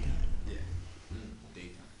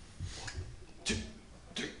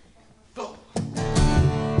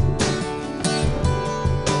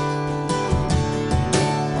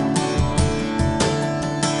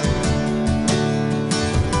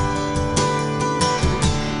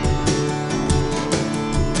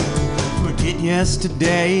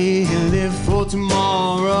 Yesterday, live for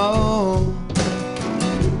tomorrow.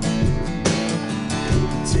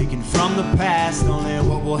 Taken from the past, only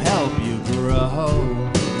what will help you grow.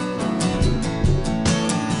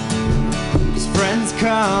 'Cause friends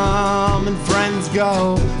come and friends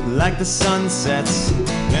go, like the sun sets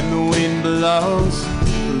and the wind blows.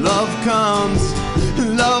 Love comes,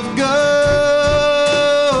 love goes.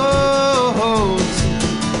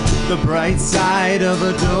 The bright side of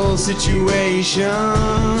a dull situation.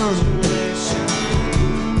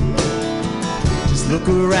 Just look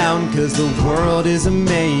around, 'cause the world is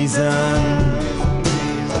amazing.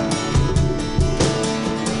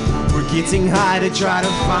 We're getting high to try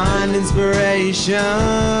to find inspiration.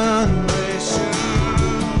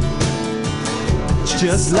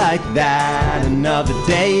 Just like that, another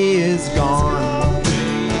day is gone.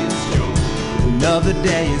 Another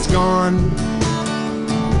day is gone.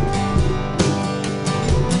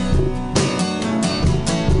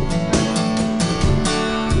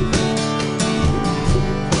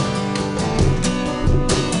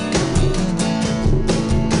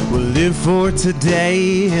 Live for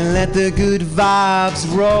today and let the good vibes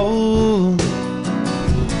roll.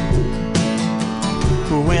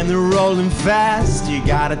 But when they're rolling fast, you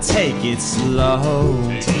gotta take it slow.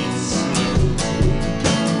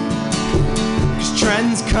 'Cause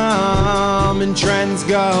trends come and trends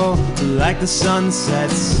go, like the sun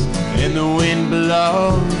sets and the wind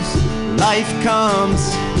blows. Life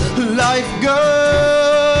comes, life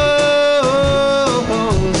goes.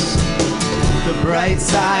 The bright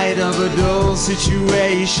side of a dull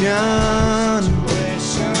situation.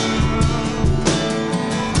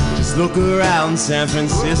 Just look around, San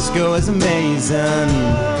Francisco is amazing.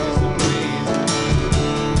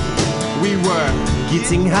 We were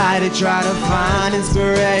getting high to try to find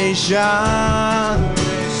inspiration.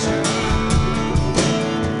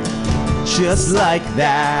 Just like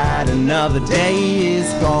that, another day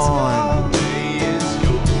is gone.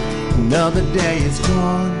 Another day is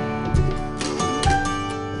gone.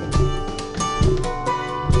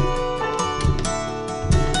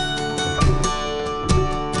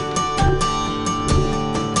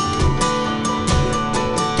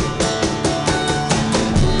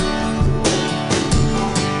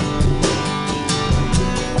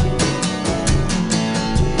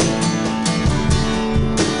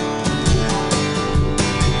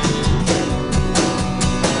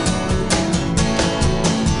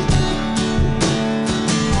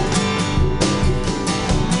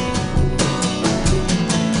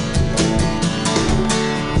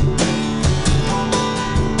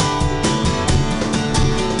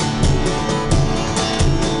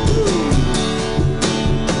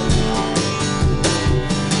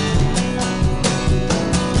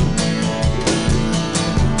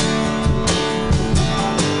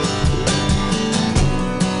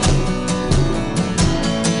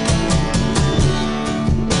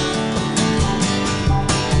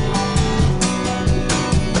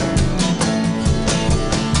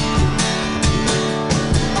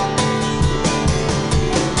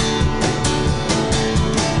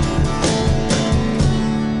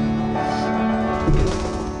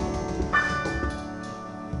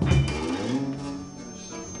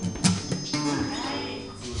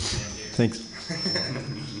 Thanks.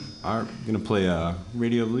 I'm gonna play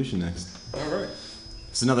Radio Evolution next. All right.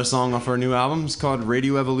 It's another song off our new album. It's called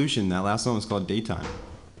Radio Evolution. That last song was called Daytime.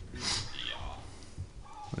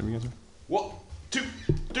 Whatever you guys are. 1, 2,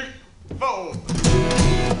 3, 4.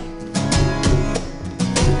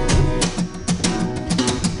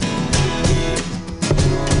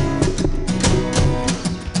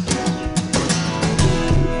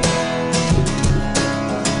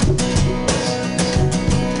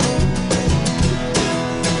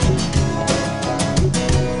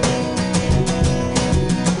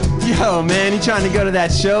 Yo, man, you trying to go to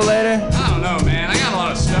that show later? I don't know, man. I got a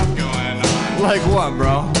lot of stuff going on. Like what,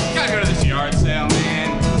 bro? Gotta go to this yard sale,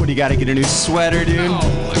 man. What, do you gotta get a new sweater, dude? No, I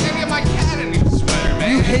gotta get my cat a new sweater,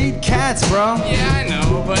 man. You hate cats, bro. Yeah, I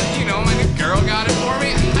know, but, you know, my new girl got it for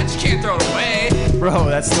me. I I just can't throw it away. Bro,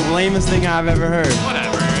 that's the lamest thing I've ever heard.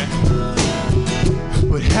 Whatever.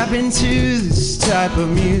 What happened to this type of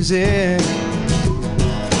music?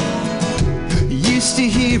 Used to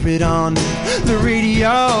hear it on the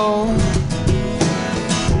radio.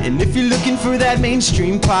 And if you're looking for that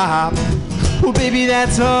mainstream pop, well, baby,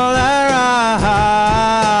 that's all I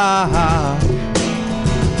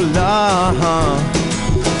love.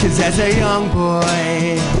 'Cause as a young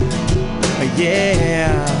boy,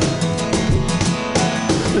 yeah,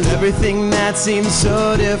 everything that seems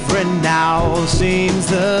so different now seems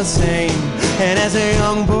the same. And as a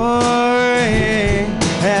young boy,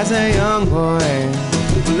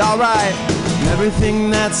 well, alright, everything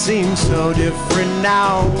that seems so different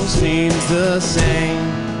now seems the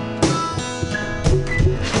same.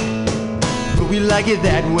 But we like it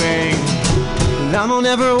that way. I don't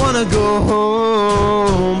ever wanna go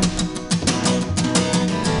home.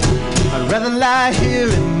 I'd rather lie here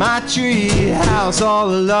in my tree house all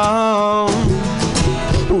alone,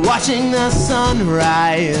 watching the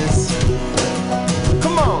sunrise.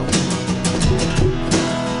 Come on.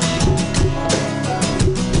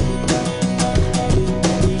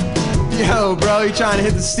 Yo, bro, you trying to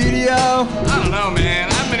hit the studio? I don't know, man.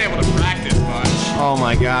 I haven't been able to practice much. Oh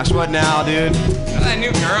my gosh, what now, dude? That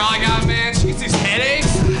new girl I got, man, she gets these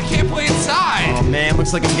headaches. I can't play inside. Oh man,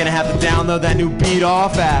 looks like I'm gonna have to download that new Beat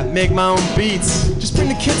Off app, make my own beats. Just bring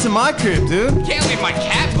the kids to my crib, dude. Can't leave my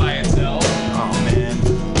cat by itself. Oh man,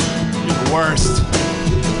 you're the worst.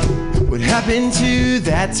 What happened to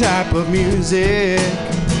that type of music?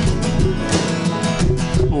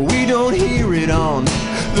 Well, we don't hear it on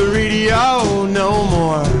the radio no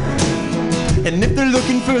more. And if they're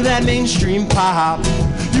looking for that mainstream pop,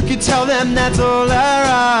 you can tell them that's all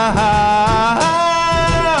around.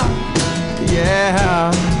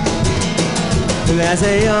 Yeah. And as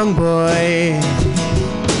a young boy,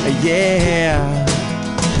 yeah.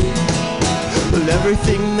 Well,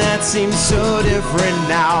 everything that seems so different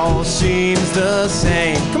now seems the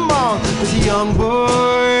same. Come on, as a young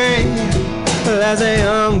boy, as a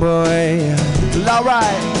young boy. Well,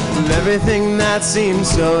 alright. Well, everything that seems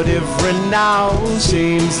so different now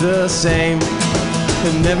seems the same.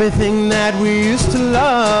 And everything that we used to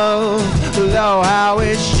love, oh, how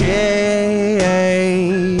it's changed.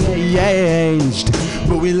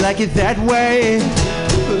 But we like it that way.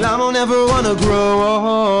 Well, I don't ever wanna grow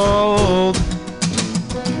old.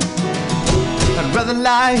 I'd rather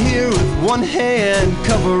lie here with one hand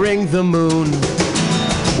covering the moon,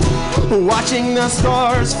 watching the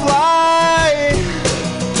stars fly.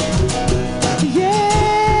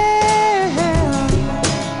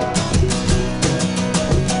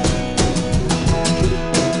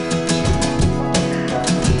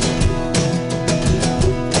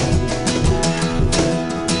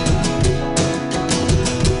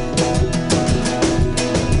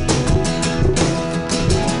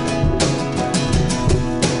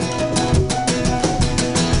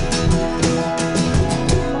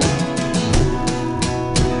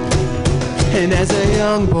 And as a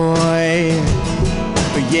young boy,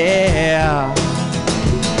 yeah,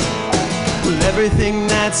 well, everything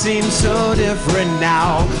that seems so different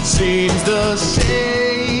now seems the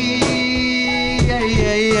same.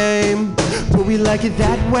 But we like it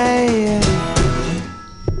that way.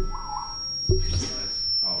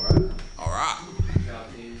 All right.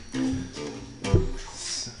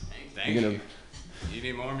 Thank you. You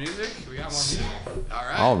need more music? We got more music.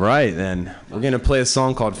 All right, then. We're going to play a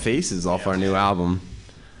song called Faces off our new album.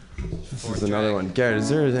 This is another one. Garrett, is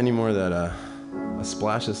there any more that, a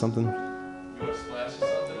splash of something? You want a splash of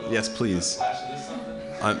something? Yes, please. Splash of this something?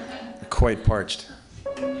 I'm quite parched.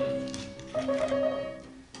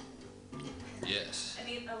 Yes. I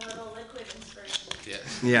need a little liquid inspiration.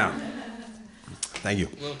 Yes. Yeah. Thank you. A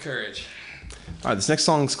little courage. All right, this next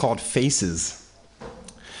song is called Faces.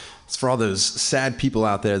 It's for all those sad people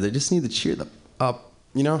out there that just need to cheer them up,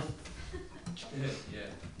 you know? Yeah.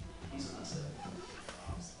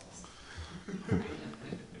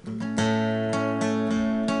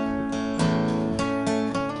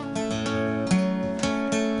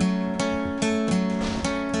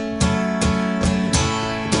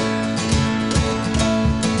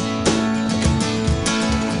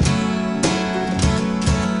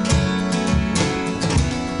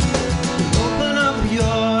 Open up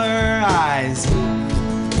your eyes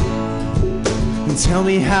and tell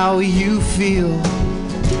me how you feel.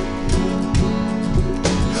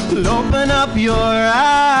 Open up your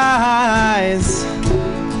eyes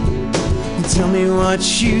and tell me what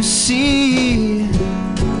you see.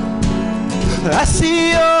 I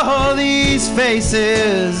see all these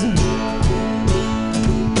faces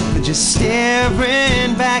just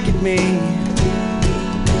staring back at me.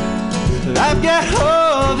 I've got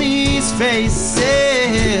all these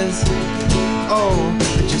faces, oh,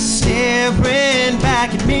 just staring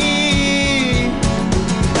back at me.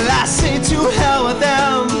 Well, I say to hell with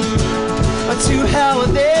them, or to hell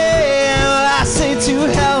with them. I say to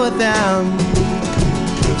hell with them.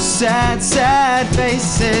 Those sad, sad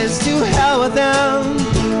faces, to hell with them,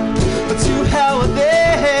 or to hell with them.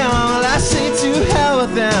 Well, I say to hell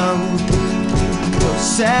with them. Those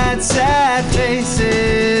sad, sad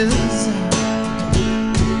faces.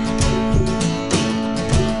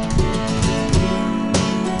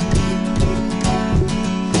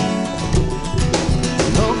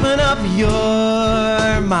 Open up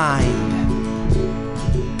your mind.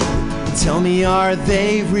 Tell me, are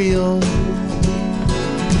they real?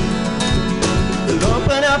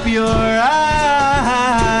 Open up your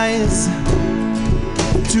eyes.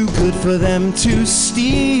 Too good for them to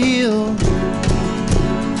steal.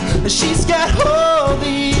 She's got all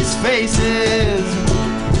these faces,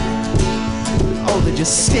 oh, they're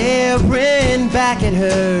just staring back at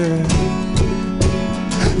her.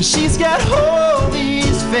 She's got all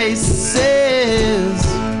these faces,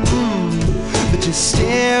 they're just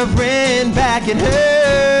staring back at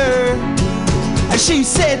her. And she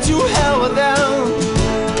said to hell with them,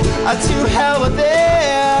 to hell with them.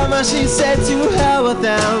 She said to hell with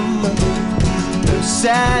them. Those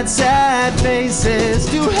sad, sad faces,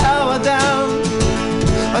 to hell with them,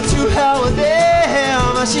 to hell with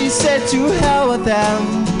them. She said to hell with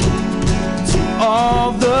them.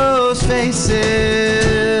 All those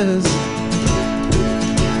faces.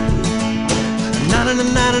 Na na na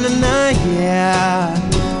na na na, yeah.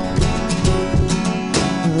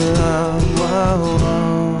 Oh, oh, oh.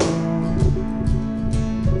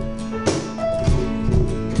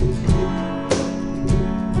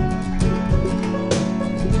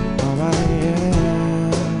 All right, yeah.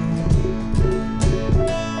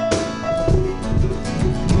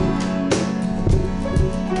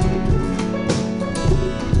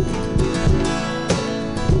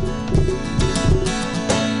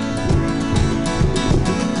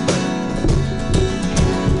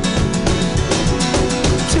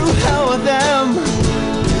 Them,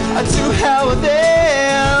 to hell with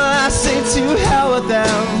them. I say to hell with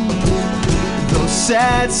them. Those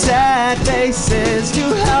sad, sad faces, to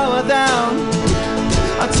hell with them,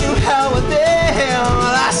 to hell with them.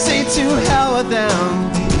 I say to hell with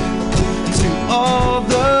them. To all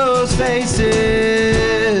those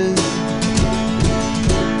faces.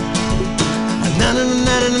 Na na na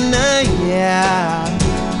na na na, yeah.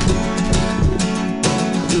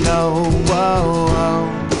 Low, whoa, whoa.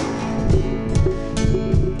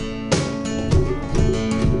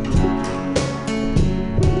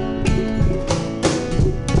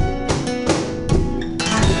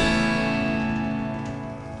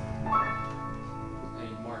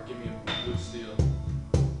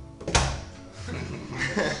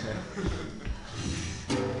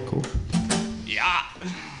 Cool. Yeah.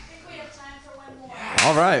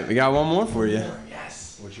 All right, we got one more for you.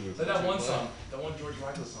 Yes. Play that one song. That one George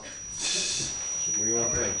Michael song. What do you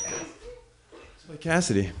want to play? Let's play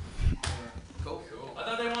Cassidy. Cool. I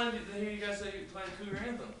thought they wanted to hear you guys say you played Cougar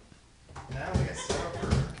Anthem. Now we got stuff.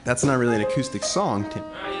 That's not really an acoustic song, Tim.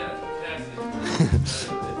 Yeah,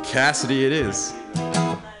 Cassidy. Cassidy it is.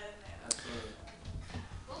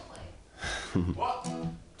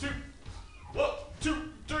 1, 2,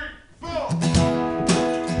 3, 4.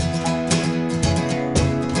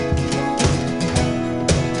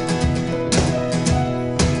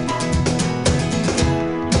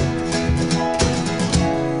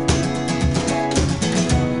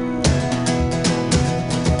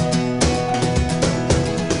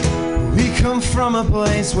 We come from a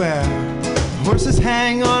place where horses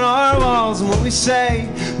hang on our walls, and what we say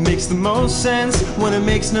makes the most sense when it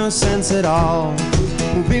makes no sense at all.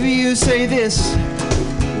 Well, baby, you say this,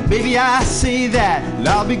 well, baby, I say that, and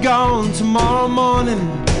I'll be gone tomorrow morning.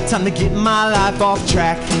 Time to get my life off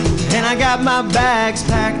track, and I got my bags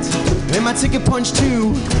packed and my ticket punched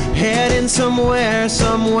too, heading somewhere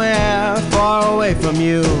far away from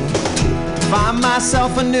you. Find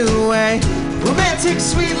myself a new way, romantic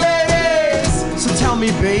sweet ladies. So tell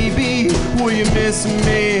me, baby, will you miss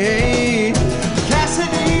me?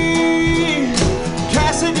 Cassidy,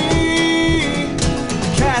 Cassidy,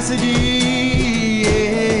 Cassidy,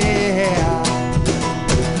 yeah.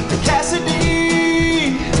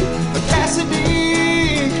 Cassidy,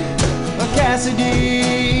 Cassidy, Cassidy,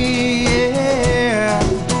 yeah.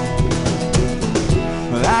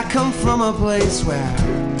 Well, I come from a place where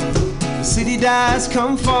the city dies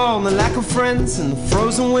come fall, and the lack of friends and the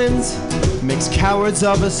frozen winds makes cowards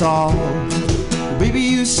of us all. Baby,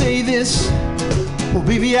 you say this, well,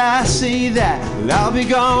 baby, I say that. I'll be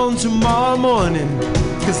gone tomorrow morning,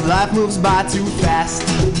 'cause life moves by too fast.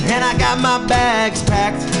 And I got my bags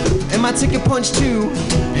packed and my ticket punched too,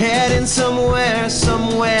 heading somewhere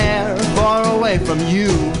far away from you,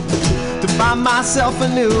 to find myself a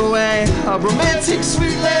new way, a romantic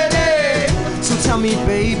sweet lady. So tell me,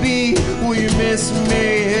 baby, will you miss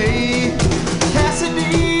me?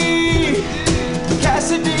 Cassidy,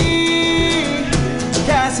 Cassidy,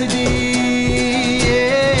 Cassidy,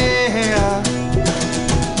 yeah.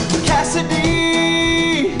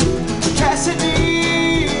 Cassidy,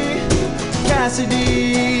 Cassidy,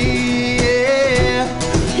 Cassidy, yeah,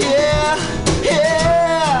 yeah,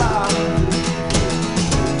 yeah.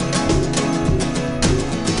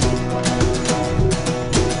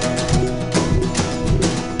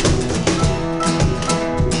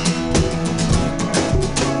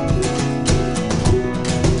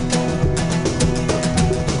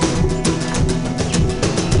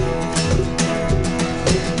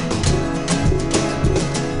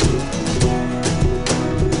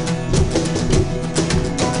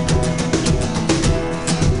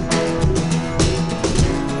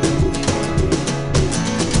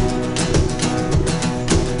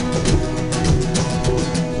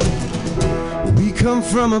 Come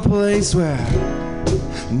from a place where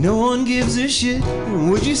no one gives a shit,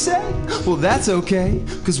 would you say? Well, that's okay,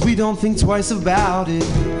 'cause we don't think twice about it.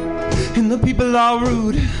 And the people are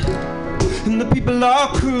rude, and the people are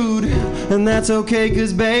crude, and that's okay,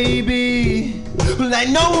 'cause baby, well,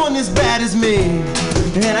 ain't no one as bad as me.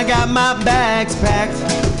 And I got my bags packed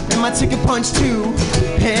and my ticket punched too,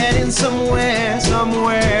 heading somewhere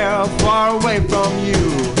far away from you,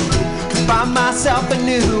 find myself a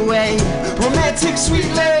new way, romantic sweet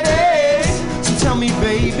ladies. So tell me,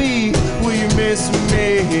 baby, will you miss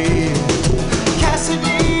me?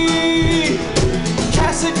 Cassidy,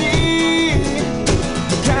 Cassidy,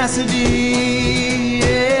 Cassidy,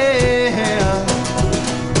 yeah.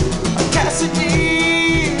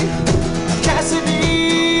 Cassidy,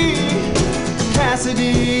 Cassidy,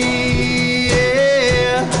 Cassidy,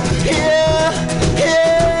 yeah, yeah,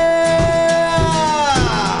 yeah.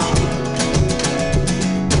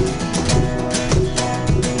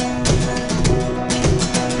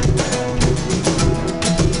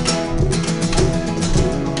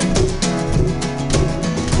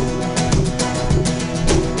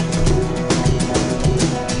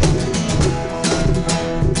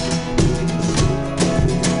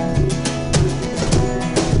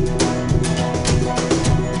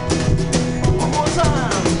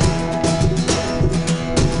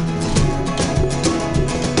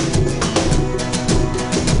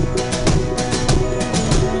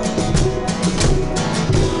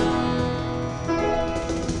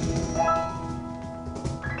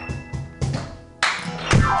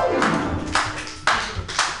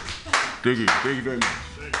 Diggy, diggy.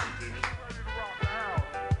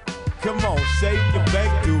 Come on, shake and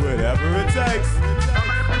bake, do whatever it takes.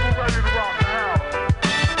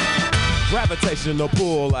 Gravitational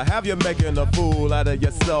pull, I have you making a fool out of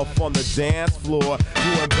yourself on the dance floor,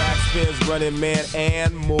 doing backspins, running man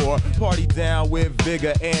and more. Party down with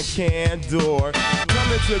vigor and candor.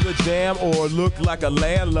 Come into the jam or look like a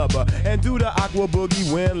landlubber and do the aqua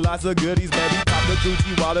boogie, win lots of goodies, baby. Pop the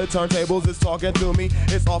coochie while the turntables is talking to me.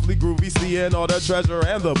 It's awfully groovy, seeing all the treasure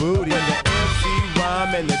and the booty. When the MC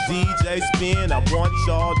rhyme and the DJ spin, I want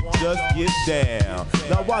y'all to just get down.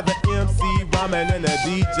 Now while the MC rhyming and the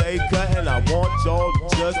DJ cutting, I want y'all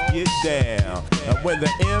to just get down. And when the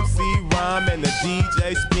MC rhyme and the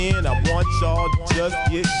DJ spin, I want y'all to just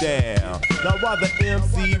get down. Now while the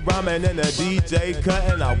MC rhyming and the DJ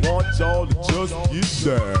cutting, I want y'all to just get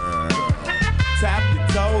down. Tap your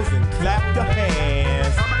toes and clap your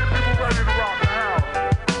hands.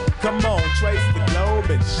 Come on, trace the globe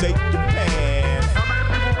and shake your pants.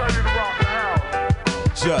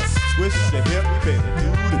 Just twist your hip and do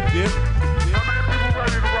the dip.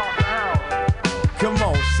 Come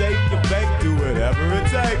on, shake and bake, do whatever it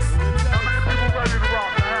takes.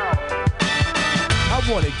 I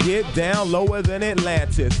wanna get down lower than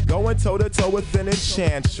Atlantis, going toe to toe with an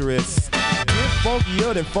enchantress. Get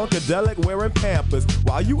funkier than Funkadelic wearing Pampers,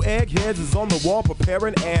 while you eggheads is on the wall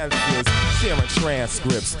preparing answers, sharing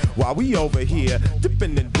transcripts, while we over here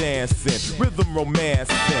dipping and dancing, rhythm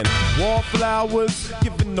romancing, wallflowers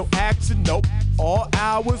giving no action, nope. All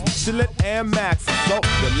hours chillin' and maxin', so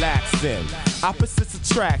relaxin'. Opposites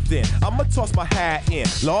attracting. I'ma toss my hat in,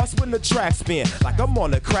 lost when the track spin, like I'm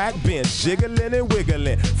on a crack bench, jiggling and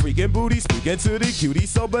wiggling, freaking booty, speaking to the cutie,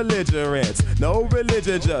 so belligerent. No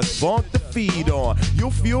religion, just funk the feed on.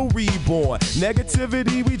 You'll feel reborn.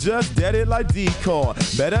 Negativity, we just dead it like decon.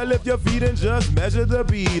 Better lift your feet and just measure the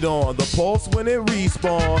beat on the pulse when it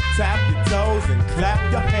respawn. Tap your toes and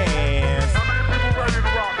clap your hands.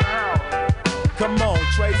 Come on,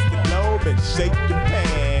 trace the globe and shake your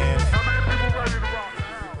pants.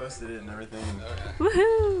 We posted it and everything.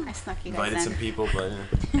 Woohoo! I snuck you guys Invited in. some people, but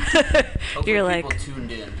You're like people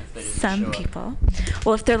tuned in if they didn't some show up. people.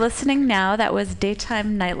 Well, if they're listening now, that was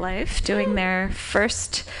Daytime Nightlife doing their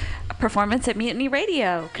first performance at Mutiny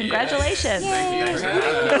Radio. Congratulations! Thank you for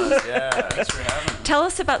having us. Yeah, thanks for having us. Tell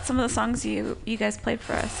us about some of the songs you guys played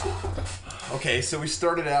for us. okay, so we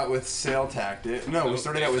started out with Sail Tactic. No, we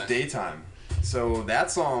started out with Daytime. So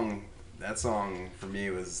that song for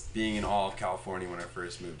me was being in awe of California when I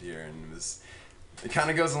first moved here, and it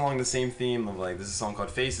kind of goes along the same theme of like, there's a song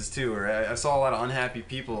called Faces too, where I saw a lot of unhappy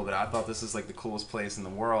people, but I thought this was like the coolest place in the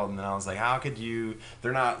world, and then I was like, how could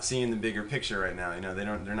they're not seeing the bigger picture right now,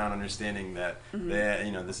 they're not understanding that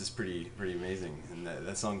this is pretty amazing, and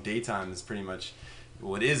that song Daytime is pretty much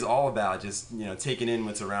what it is all about, just taking in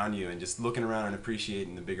what's around you and just looking around and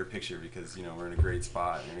appreciating the bigger picture, because we're in a great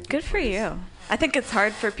spot. Good for you. I think it's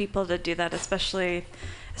hard for people to do that, especially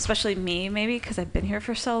me, maybe because I've been here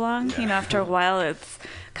for so long. Yeah. After a while, it's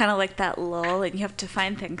kind of like that lull, and you have to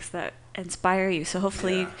find things that inspire you. So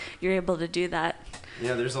hopefully you're able to do that.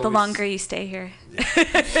 Yeah, there's always, the longer you stay here. Like,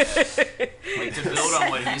 to build on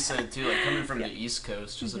what he said too, like coming from the East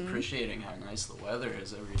Coast, just appreciating how nice the weather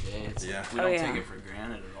is every day. We don't take it for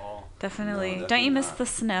granted at all. Definitely. No, don't you miss not. the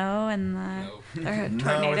snow and the tornadoes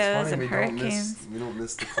no, it's and funny. hurricanes? We don't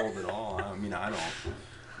miss the cold at all. I mean, I don't.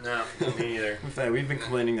 No, me either. In fact, we've been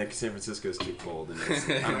complaining that San Francisco's too cold, and it's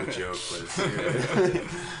kind of a joke, but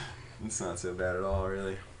it's not so bad at all,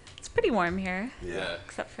 really. It's pretty warm here. Yeah.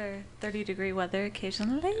 Except for 30-degree weather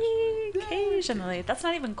occasionally. That's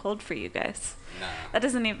not even cold for you guys. Nah. That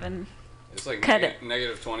doesn't even It's like cut it.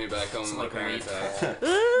 negative 20 back home in my like parents' a house.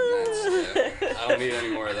 I don't need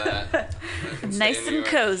any more of that. Nice and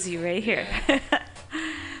cozy right here.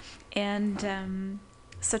 And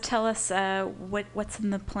so tell us what's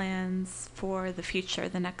in the plans for the future,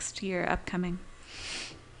 the next year upcoming.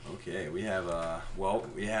 Okay, we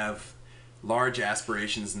have large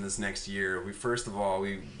aspirations in this next year. First of all,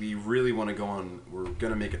 we really want to go on. We're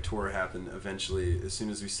going to make a tour happen eventually as soon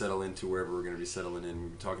as we settle into wherever we're going to be settling in.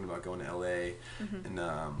 We're talking about going to LA, and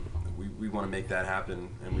we want to make that happen,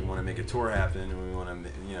 and we want to make a tour happen, and we want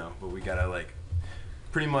to, but we got to like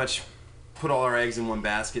pretty much put all our eggs in one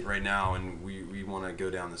basket right now, and we want to go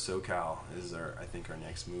down to SoCal is I think our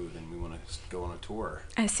next move, and we want to go on a tour.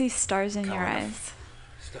 I see stars in your eyes.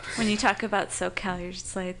 When you talk about SoCal, you're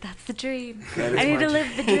just like, that's the dream. I need to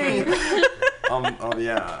live the dream.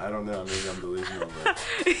 Yeah, I don't know. Maybe I'm delusional, but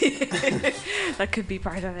that could be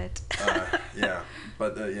part of it.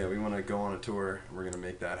 We want to go on a tour. We're going to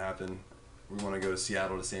make that happen. We want to go to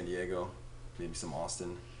Seattle to San Diego, maybe some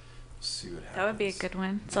Austin. See what happens. That would be a good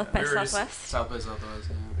one. South by Southwest. South by Southwest.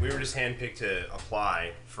 Yeah. We were just handpicked to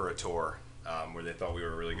apply for a tour where they thought we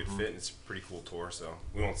were a really good fit, and it's a pretty cool tour, so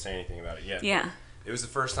we won't say anything about it yet. Yeah. It was the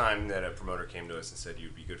first time that a promoter came to us and said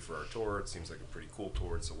you'd be good for our tour. It seems like a pretty cool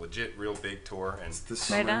tour. It's a legit, real big tour, and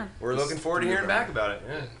Right on. we're looking forward to hearing back about it.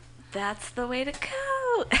 Yeah. That's the way to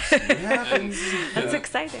go. That's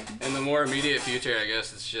exciting. In the more immediate future, I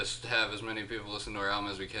guess it's just have as many people listen to our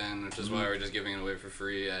album as we can, which is why we're just giving it away for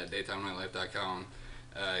free at daytimenightlife.com.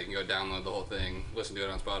 You can go download the whole thing, listen to it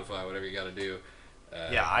on Spotify, whatever you got to do.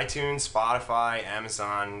 iTunes, Spotify,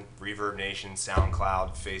 Amazon, Reverb Nation,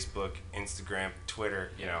 SoundCloud, Facebook, Instagram,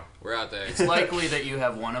 Twitter, We're out there. It's likely that you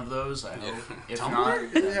have one of those, I hope. If Tumblr? not,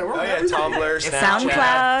 Tumblr,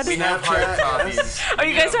 SoundCloud. we have hard copies. Oh,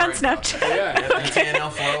 you guys are on Snapchat?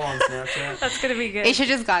 TNL Flow on Snapchat. That's going to be good. Aisha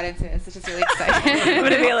just got into this, which is really exciting. I'm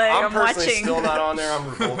going to be like, I'm I'm personally watching. still not on there. I'm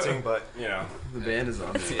revolting, but, The band is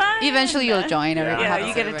on there. Fine. Eventually you'll join. Yeah,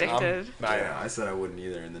 you get addicted. I said I wouldn't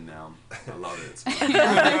either, and then now I love it. It's fun.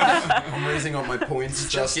 I'm raising all my points,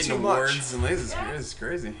 just getting awards, and this is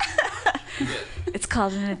crazy. It's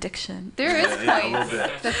called an addiction. There is a little points.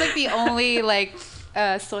 bit. That's like the only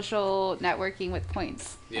social networking with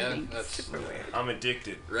points. Yeah, that's I'm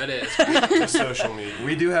addicted. Reddit. To social media.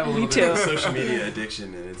 We do have a little Me bit of too. social media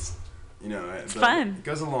addiction, and it's it's fun. It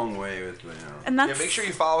goes a long way with And that's make sure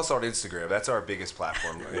you follow us on Instagram. That's our biggest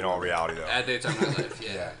platform in all reality, though. At Daytime Nightlife,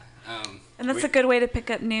 yeah. And that's a good way to pick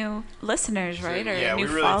up new listeners, right? Or new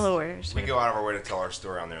followers. We go out of our way to tell our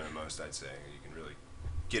story on there the most, I'd say. You can really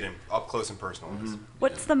get in up close and personal with us.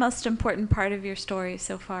 What's the most important part of your story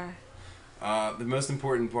so far? The most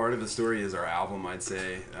important part of the story is our album, I'd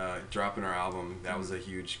say. Dropping our album, that was a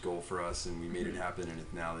huge goal for us, and we made it happen. And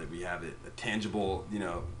now that we have it, a tangible,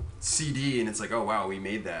 CD, and it's like, oh wow, we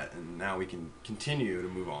made that, and now we can continue to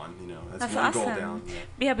move on. That's one awesome. goal down.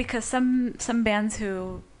 Yeah, because some bands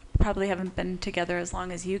who probably haven't been together as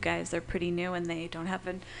long as you guys, they're pretty new and they don't have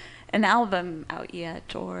an album out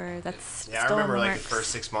yet, or that's I remember like the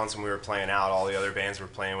first 6 months when we were playing out, all the other bands we're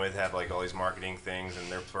playing with have like all these marketing things,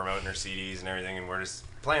 and they're promoting their CDs and everything, and we're just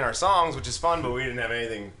playing our songs, which is fun, but we didn't have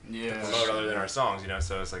anything to promote other than our songs,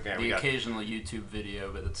 so it's like, man, we got occasional YouTube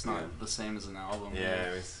video, but it's not the same as an album.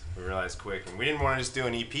 Yeah, we realized quick, and we didn't want to just do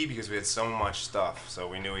an EP because we had so much stuff, so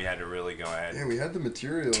we knew we had to really go ahead. Yeah, we had the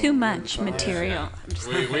material. Too much material.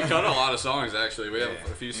 Yeah. We cut a lot of songs, actually. We have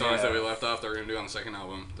a few songs that we left off that we're going to do on the second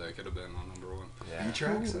album that could have been on number 1. Yeah. 8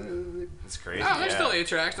 tracks? It's crazy. No, they're still 8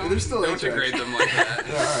 tracks. They're still 8 tracks. Don't degrade them like that.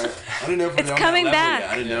 Yeah, all right. I don't know if we're It's on coming that level back. yet.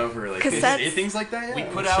 I don't know if we're like Cassettes. things like that yet. We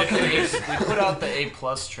put out the A+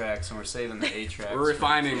 tracks, and we're saving the A tracks. We're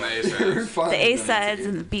refining the A tracks. The A sides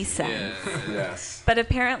and the B sides. Yeah. Yes. But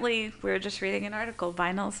apparently, we were just reading an article.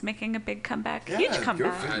 Vinyl's making a big comeback, huge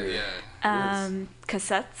comeback.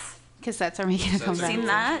 Cassettes. Cassettes are making a comeback. Seen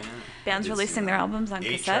that? Bands releasing their albums on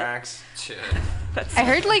 8 cassette. tracks. I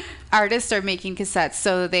heard like artists are making cassettes,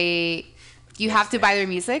 so you have to buy their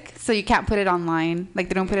music, so you can't put it online. Like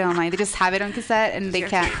they don't put it online; they just have it on cassette, and they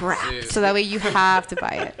can't. So that way you have to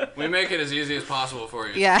buy it. We make it as easy as possible for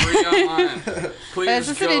you. Yeah. It's free online. Please That's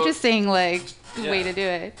just an interesting way to do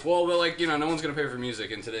it. Well, but no one's gonna pay for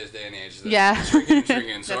music in today's day and age. Yeah. It's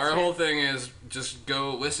shrinking. So That's our right. whole thing is just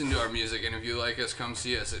go listen to our music, and if you like us, come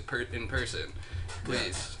see us in person,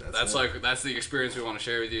 please. Yeah, that's the experience we want to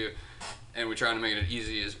share with you. And we're trying to make it as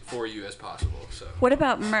easy for you as possible. So. What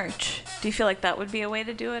about merch? Do you feel like that would be a way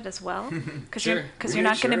to do it as well? Because Sure. you're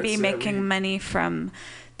not going to be making money from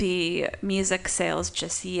the music sales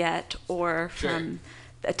just yet, or from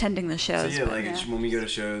attending the shows. So when we go to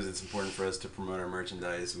shows, it's important for us to promote our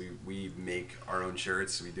merchandise. We make our own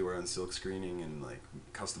shirts. We do our own silk screening and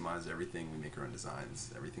customize everything. We make our own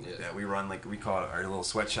designs, everything like that. We run we call it our little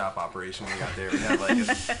sweatshop operation we got there. We have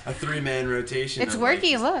a 3-man rotation. It's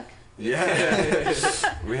working. Look. Yeah.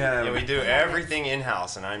 we do everything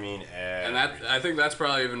in-house, and I mean everything. And I think that's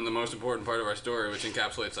probably even the most important part of our story, which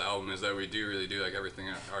encapsulates the album, is that we do really do everything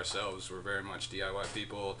ourselves. We're very much DIY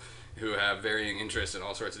people who have varying interests in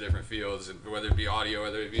all sorts of different fields, and whether it be audio,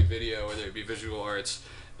 whether it be video, whether it be visual arts.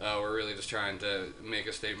 We're really just trying to make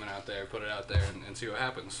a statement out there, put it out there, and see what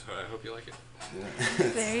happens. So I hope you like it. Yeah.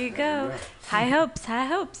 There you go. High hopes. Do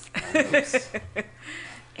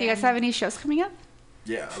you guys have any shows coming up?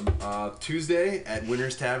 Yeah, Tuesday at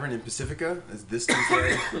Winter's Tavern in Pacifica is this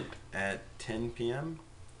Tuesday at 10 p.m.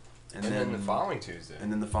 And then the following Tuesday.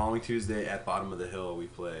 And then the following Tuesday at Bottom of the Hill, we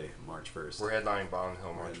play March 1st. We're headlining Bottom of the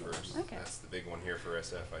Hill March 1st. Okay. That's the big one here for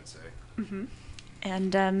SF, I'd say. Mm-hmm.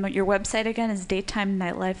 And your website again is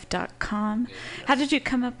daytimenightlife.com. How did you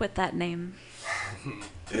come up with that name?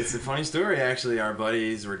 It's a funny story, actually. Our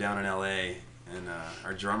buddies were down in L.A., and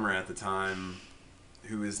our drummer at the time,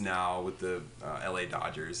 who is now with the L.A.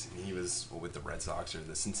 Dodgers, and he was with the Red Sox or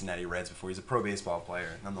the Cincinnati Reds before. He's a pro baseball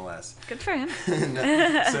player, nonetheless. Good for him.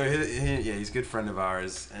 So he's a good friend of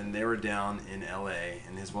ours, and they were down in L.A.,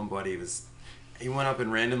 and his one buddy he went up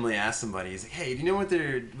and randomly asked somebody, he's like, hey, do you know what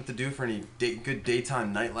to do for any good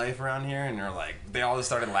daytime nightlife around here? And they all just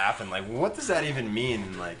started laughing, what does that even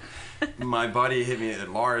mean? And my buddy hit me,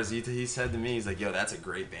 Lars, he said to me, he's like, yo, that's a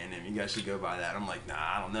great band name. You guys should go by that. I'm like, nah,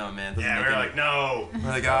 I don't know, man. Yeah, we were like, no. We're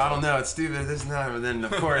like, oh, I don't know. It's stupid. This and that. And then,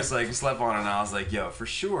 of course, we slept on it, and I was like, yo, for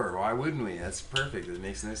sure. Why wouldn't we? That's perfect. It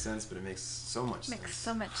makes no sense, but it makes so much sense. Makes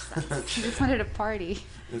so much sense. You just wanted a party.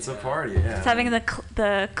 It's a party, yeah. It's having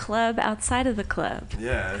the club outside of the club.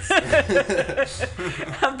 Yeah.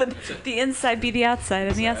 Have the inside be the outside,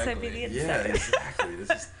 and the outside be the inside. Yeah, exactly.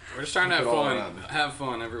 We're just trying to have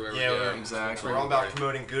fun everywhere we go. Exactly. We're all about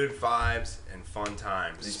promoting good vibes and fun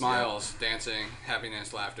times. Smiles, dancing,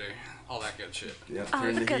 happiness, laughter, all that good shit. Yeah,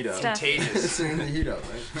 turn the heat up. Contagious. Turn the heat up,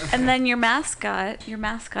 right? And then your mascot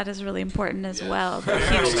is really important as well. We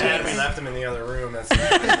left him in the other room. That's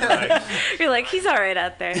You're like, he's all right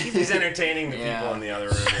out there. He's entertaining the people in the other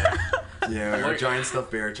room. Yeah, our giant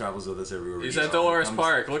stuffed bear travels with us everywhere. He's at Dolores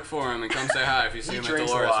Park. Look for him and come say hi if you see him at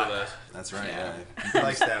Dolores with us. That's right. Yeah. He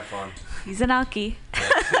likes to have fun. He's an alky.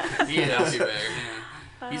 He is. Alky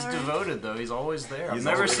bear. He's devoted though. He's always there. I've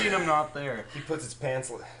never seen him not there. He puts his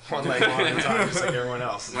pants one leg on at a time, just like everyone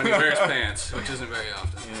else. When he wears pants, which isn't very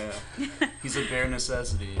often. Yeah. He's a bare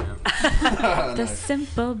necessity. Yeah. The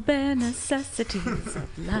simple bare necessities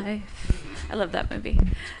of life. I love that movie.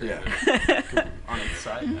 Yeah. On a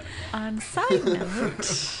side note. On a side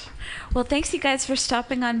note. Well, thanks you guys for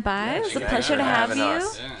stopping on by. It was a pleasure to have you.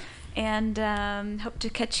 Yeah. And hope to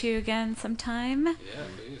catch you again sometime. Yeah,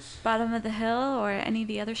 please. Bottom of the Hill or any of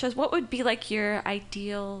the other shows. What would be like your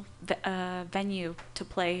ideal venue to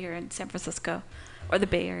play here in San Francisco or the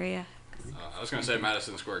Bay Area? I was going to say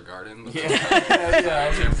Madison Square Garden. But Yeah.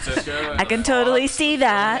 San Francisco. I can totally see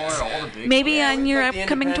that. Maybe on your Like the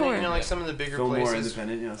upcoming independent, tour. You know, like some of the bigger Fillmore places.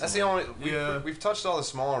 Independent, yeah, That's the only. We've touched all the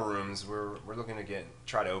smaller rooms. We're looking to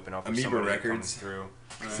try to open up. Amoeba Records Records through.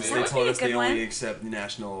 They told us they only accept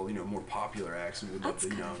national, more popular acts, and we'd love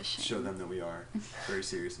to, show them that we are very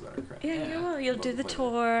serious about our craft. Yeah, you will. You'll do the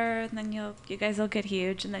tour, and then you guys will get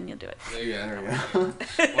huge, and then you'll do it. There we go.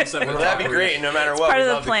 Well, that'd be great. And no matter what, part we'd of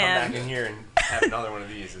the love plan. to come back in here and have another one of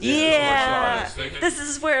these. Yeah, this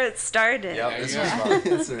is where it started. Yep, this was fun.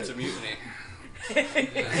 It's a mutiny.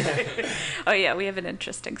 Oh yeah, we have an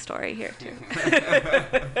interesting story here too.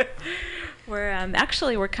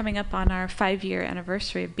 We're coming up on our 5-year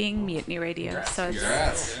anniversary of being Mutiny Radio, so it's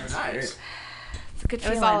Nice. a good It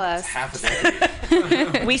was feeling. all us. Half a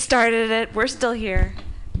decade. We started it. We're still here.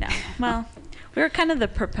 No, well, we were kind of the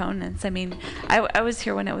proponents. I mean, I was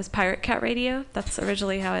here when it was Pirate Cat Radio. That's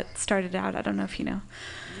originally how it started out. I don't know if you know.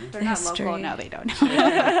 They're the not history. local. No, they don't.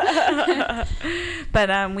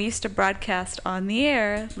 But we used to broadcast on the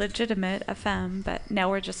air, legitimate FM, but now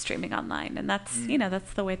we're just streaming online, and that's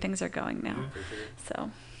that's the way things are going now. So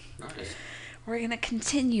we're gonna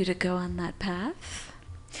continue to go on that path,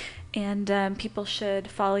 and people should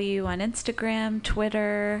follow you on Instagram,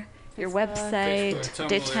 Twitter, your website, Facebook,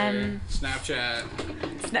 Daytime, Snapchat,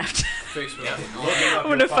 Facebook. I'm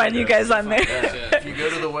gonna find you guys on there. If you go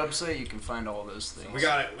to the website, you can find all those things. We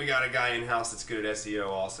got a guy in house that's good at SEO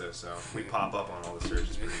also, so we pop up on all the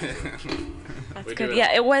searches. That's good.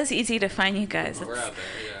 Yeah, it was easy to find you guys. We're out there.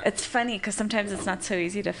 Yeah. It's funny because sometimes it's not so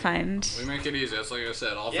easy to find. We make it easy. That's like I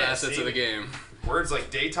said, all Yeah, facets of the game. Words like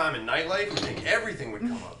daytime and nightlife, you think everything would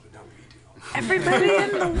come up, but no, we do. Everybody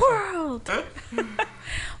in the world.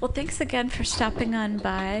 Well, thanks again for stopping on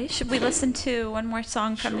by. Should we listen to one more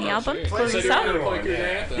song from the album? Sure. Close us out.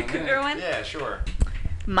 The Cougar one? Yeah, sure.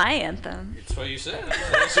 My anthem. It's what you said.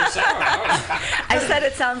 That's your song. I said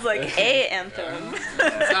it sounds like a anthem.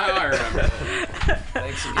 That's not how I remember.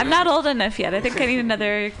 I'm not old enough yet. I think I need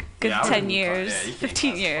another good 10 years, you can't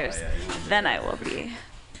 15 years. Then I will be.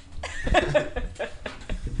 Number,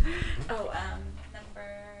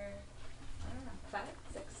 I don't know, 5,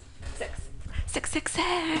 6.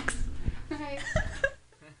 666. Okay.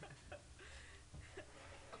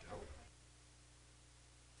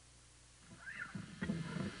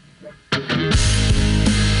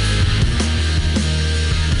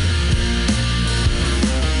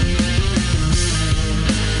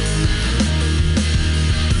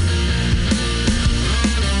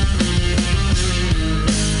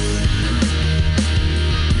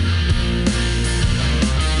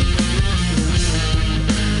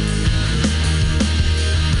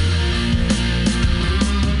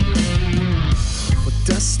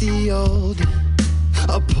 Dusty old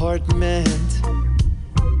apartment.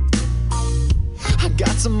 I got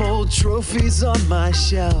some old trophies on my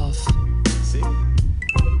shelf. See?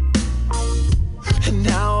 And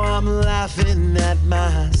now I'm laughing at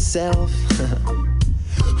myself.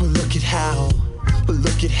 Well, look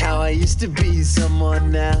at how I used to be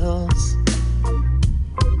someone else.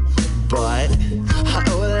 But I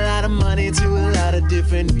owe a lot of money to a lot of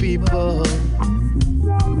different people.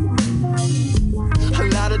 A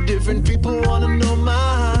lot of different people wanna know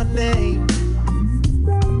my name.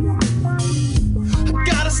 I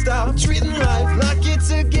gotta stop treating life like it's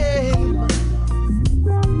a game.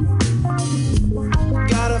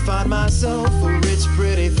 Gotta find myself a rich,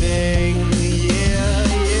 pretty thing.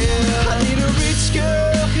 Yeah. I need a rich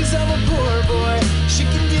girl, cause I'm a poor boy. She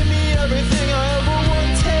can give me everything I ever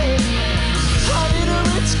wanted. I need a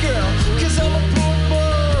rich girl, cause I'm a poor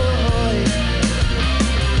boy.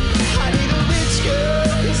 I need a rich girl,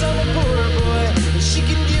 cause I'm a poor boy. And she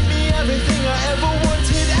can give me everything I ever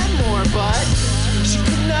wanted and more, but she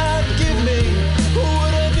could not give me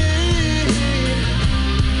what I need.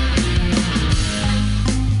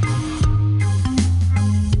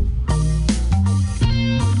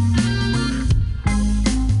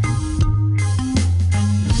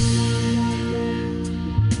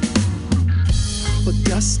 A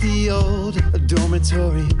dusty old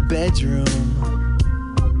dormitory bedroom.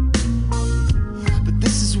 But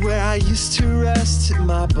this is where I used to rest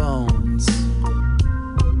my bones.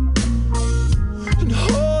 And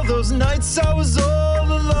all those nights I was all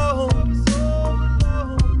alone.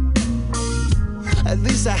 At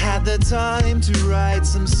least Wish I had the time to write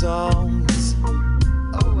some songs.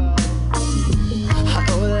 Oh well. I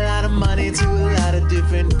owe a lot of money to a lot of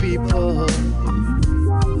different people.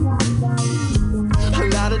 A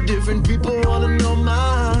lot of different people wanna know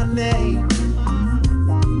my name.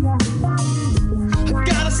 I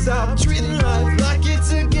gotta stop treating life like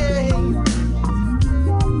it's a game.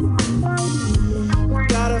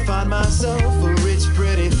 Gotta find myself a rich,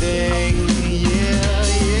 pretty thing. Yeah,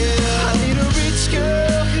 yeah. I need a rich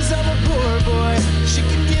girl, cause I'm a poor boy. She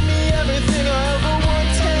can give me everything I ever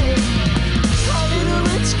wanted. I need a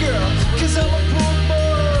rich girl, cause I'm a poor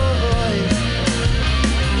boy.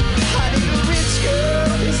 I need a rich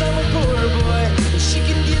girl, cause I'm a poor boy.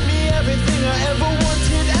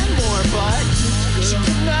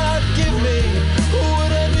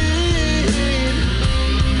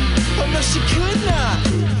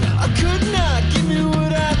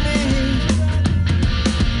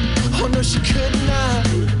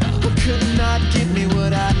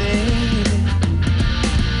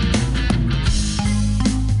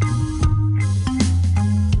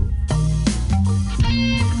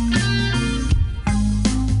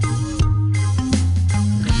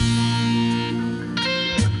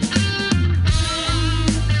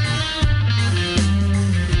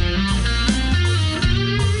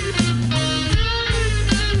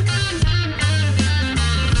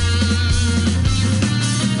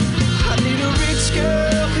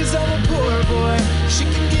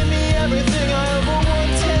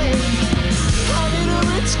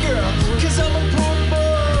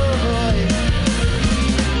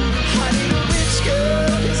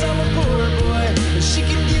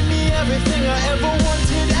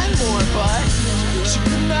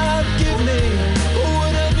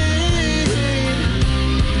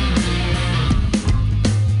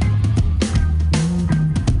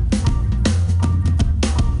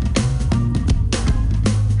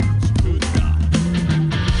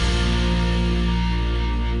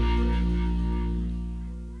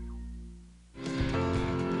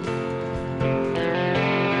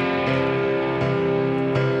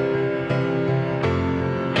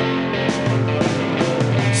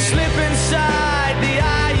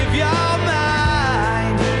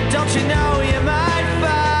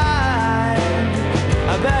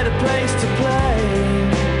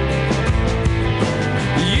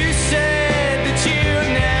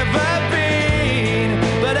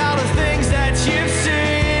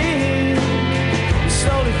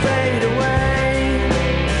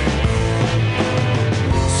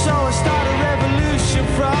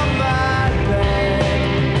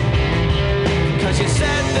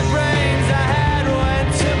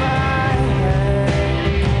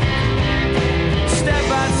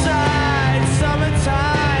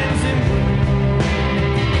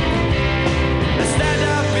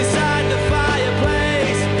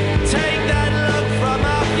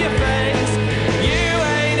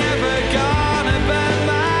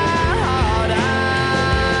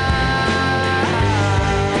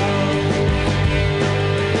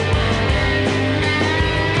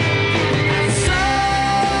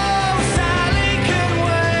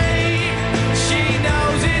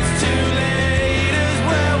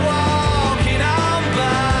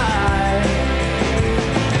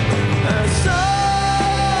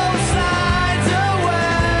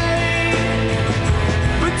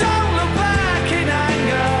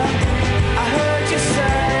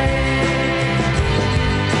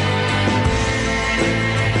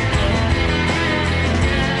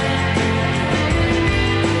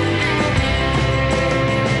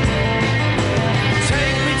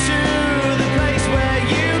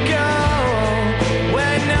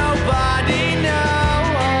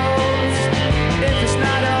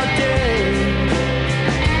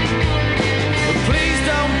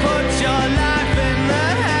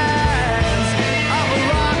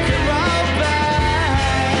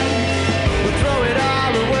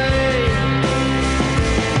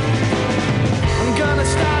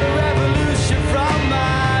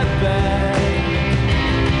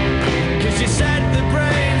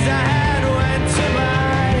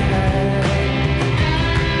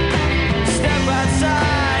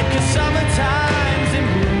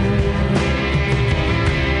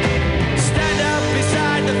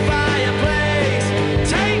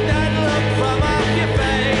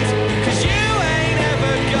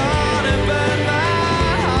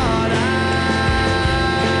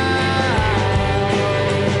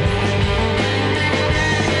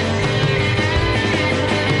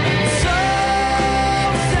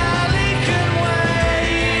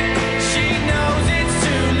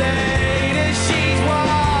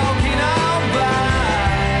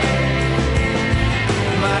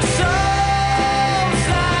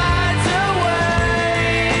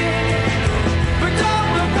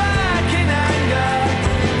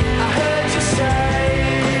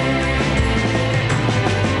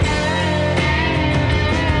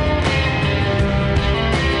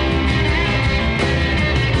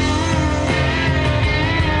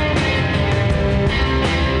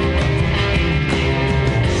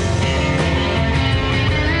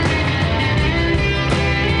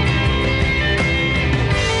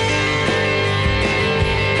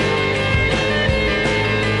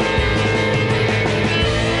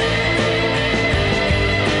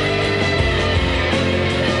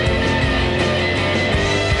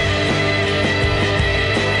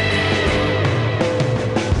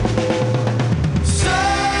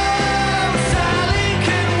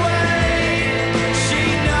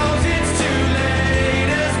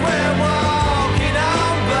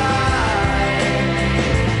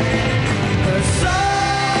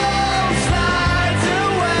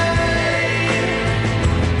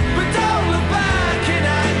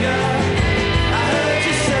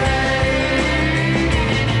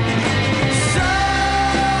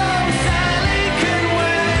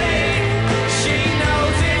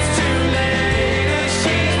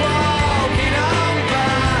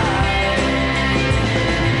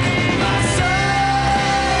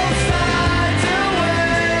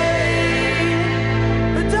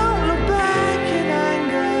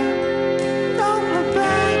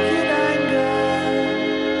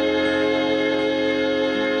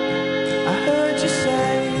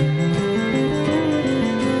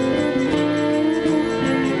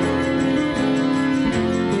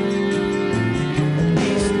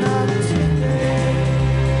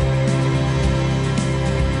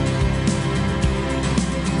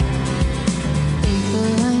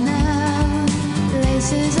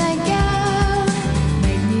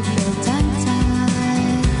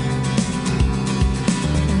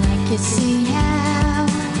 see how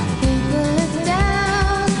people look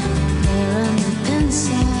down there on the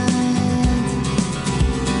inside.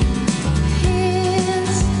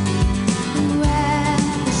 Here's where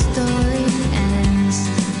the story ends.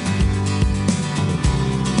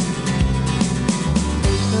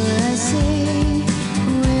 People I see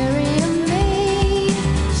weary of me,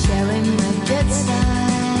 showing my good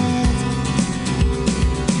side.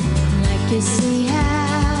 I can see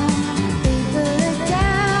how people look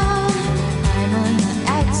down. I'm on the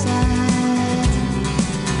outside.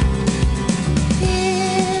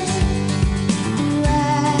 Here's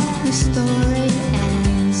where the story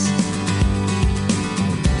ends.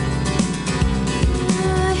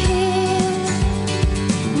 Here's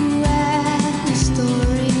where the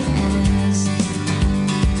story ends.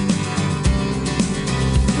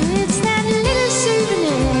 It's that little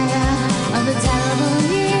souvenir of a terrible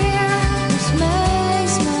year which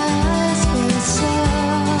makes my eyes feel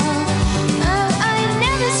sore. Oh, I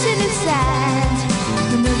never should have said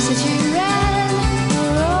the books that you read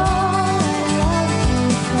were all I loved you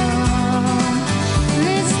for.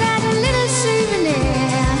 It's that little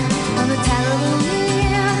souvenir of a terrible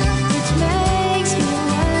year which makes me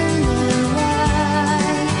wonder why.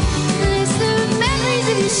 It's the memories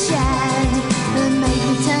of you shed that make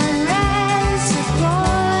me turn red.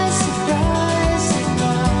 Surprise, surprise,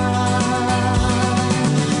 surprise.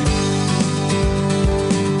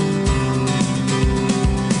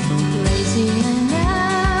 Lazy and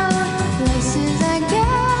now, places I go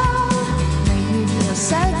make me feel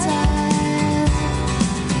so tired.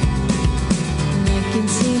 And I can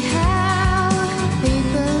see how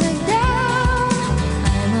people look down.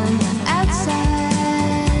 I'm on the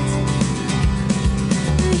outside.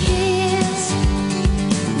 Here's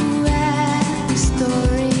where the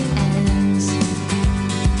story ends.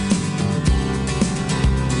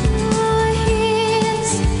 Oh,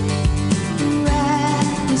 here's where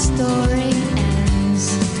the story ends.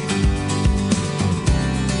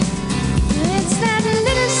 It's that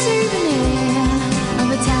little souvenir of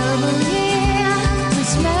a terrible year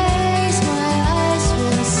which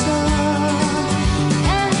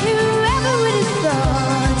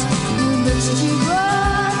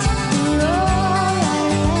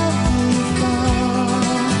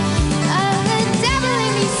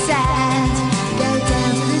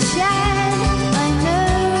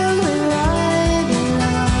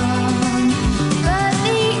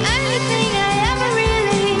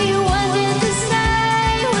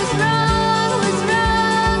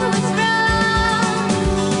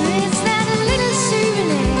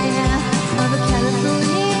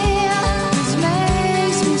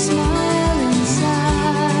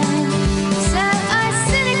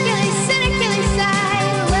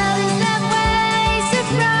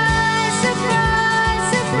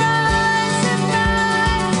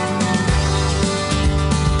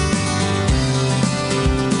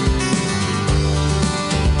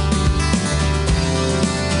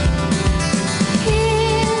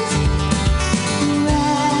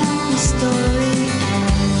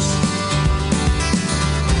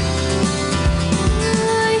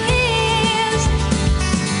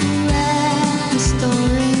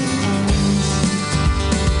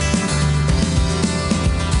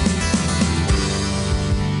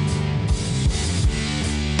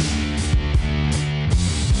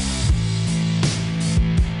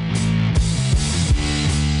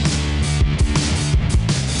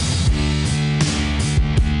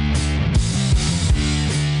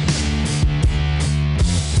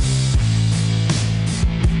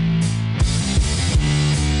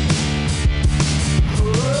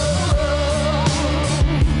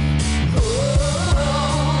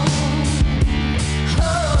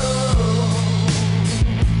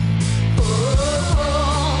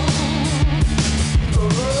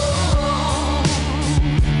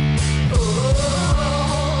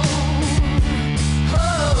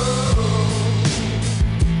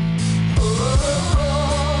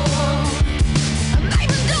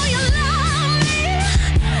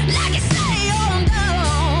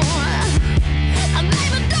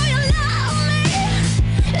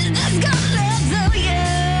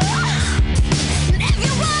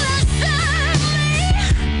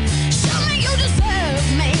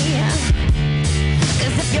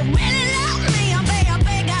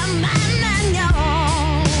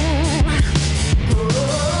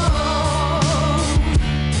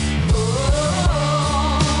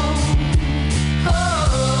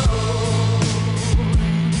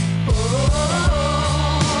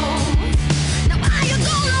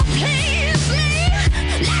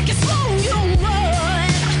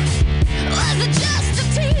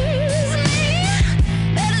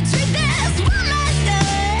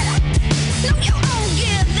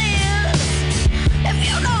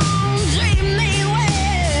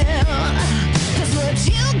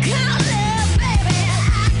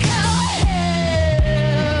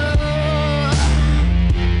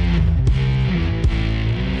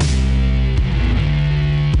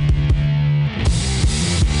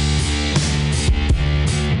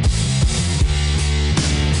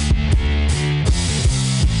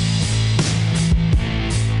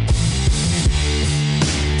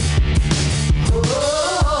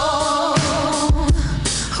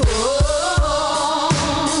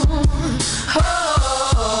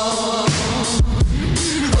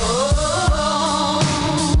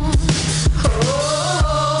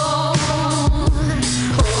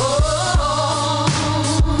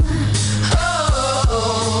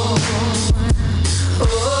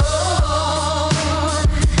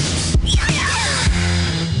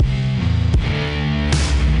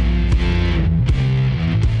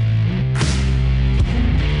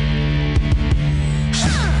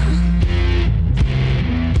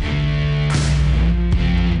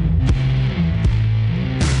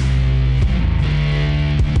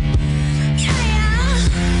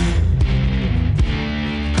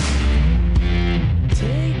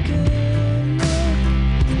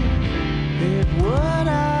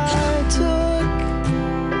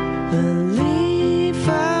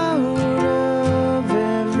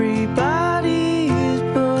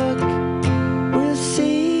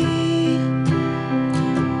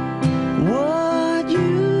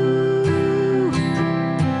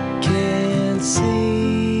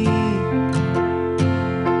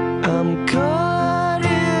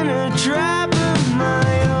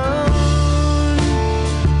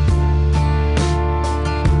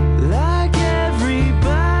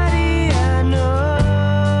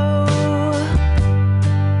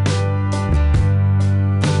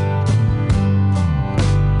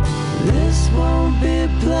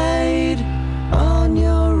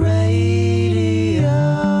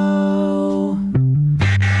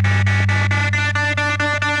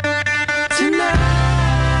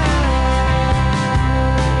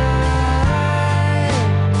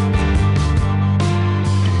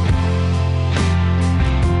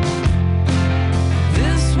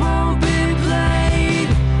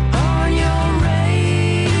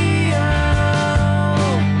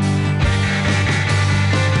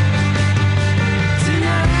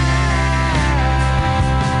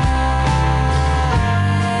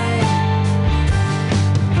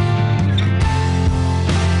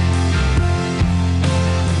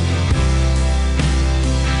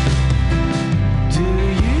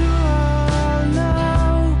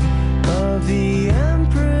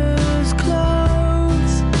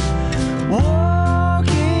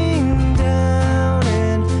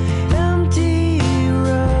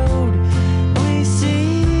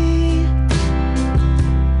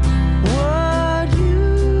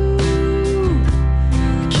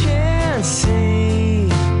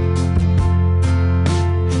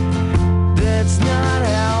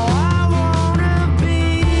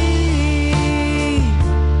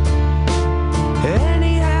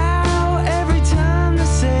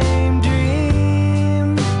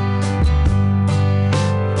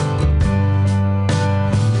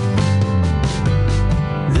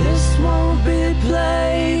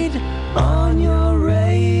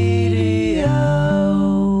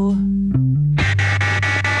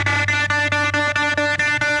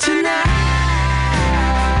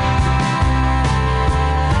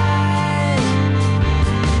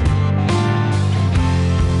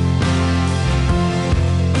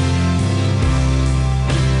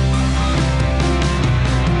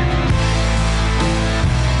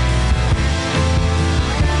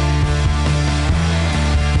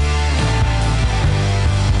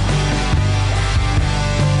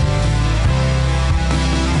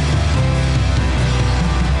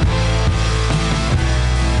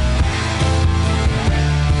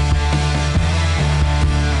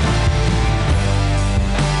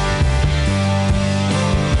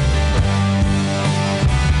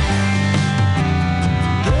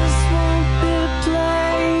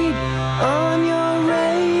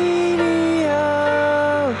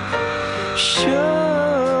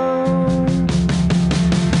show.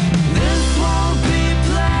 This won't be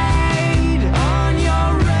played on your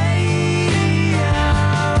radio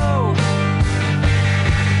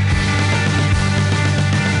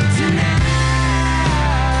tonight.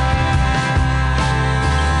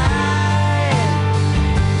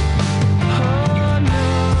 Oh no.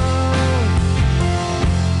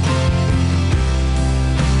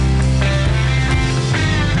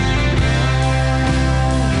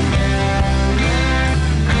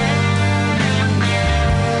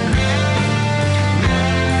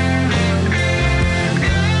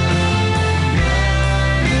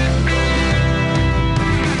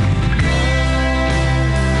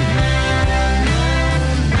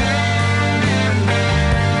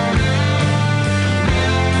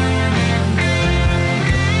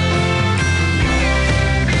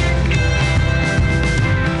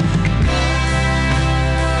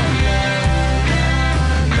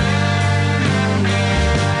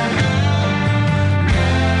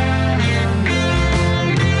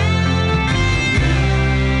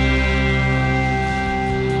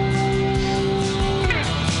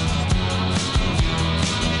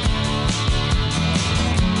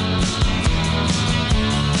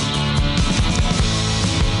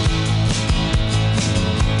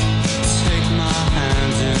 Take my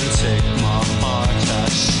hand and take my heart. I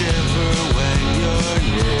shiver when you're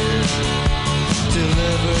near.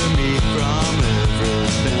 Deliver me from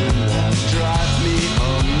everything that drives me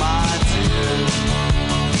home, my dear.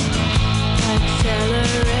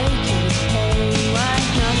 Accelerating pain, white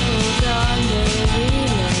knuckles on the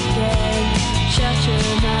wheel again. Shut your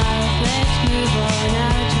mouth, let's move on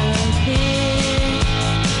out of here.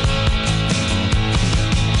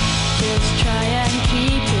 Just try and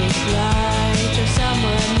keep it light, or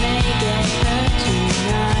someone may get hurt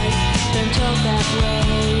tonight. Don't talk that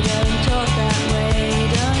way, don't talk that way,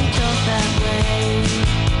 don't talk that way.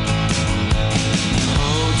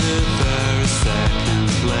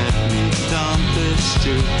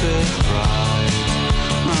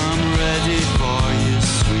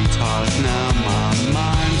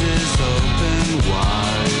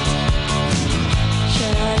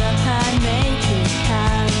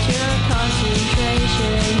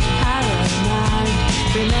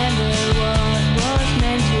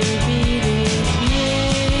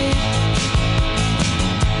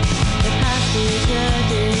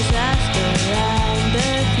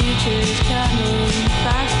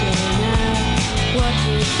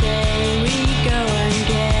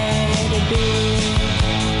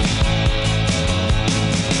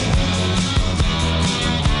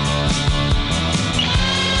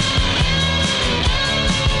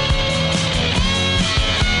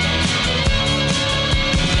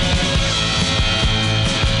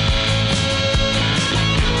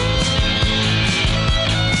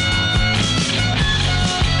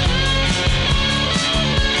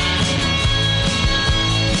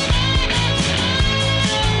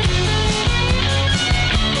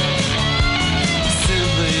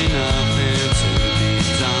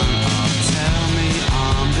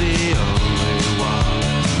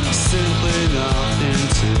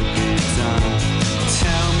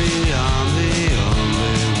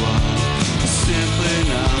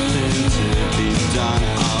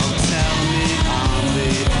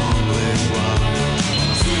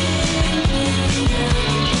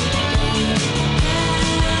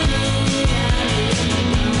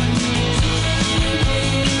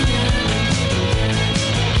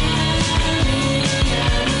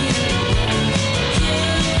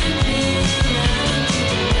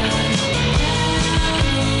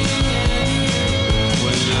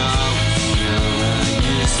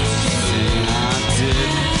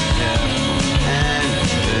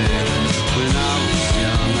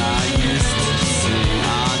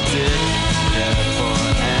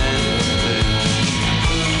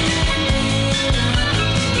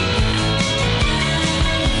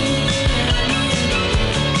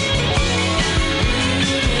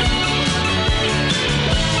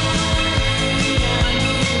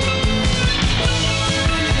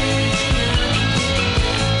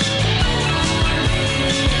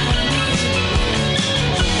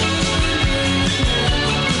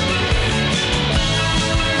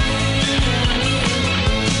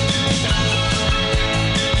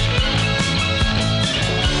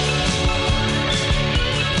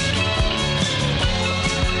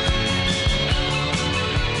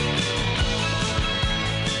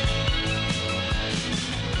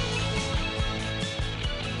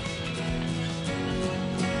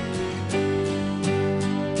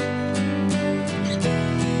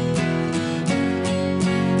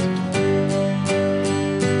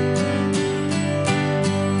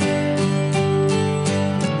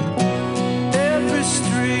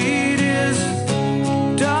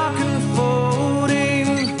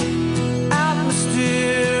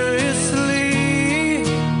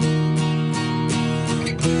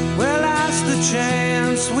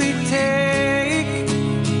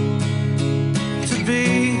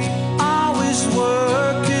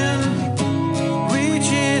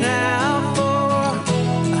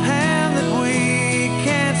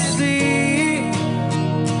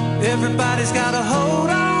 Everybody's got to hold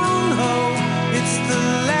on, hope. It's the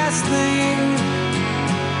last thing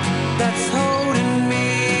that's holding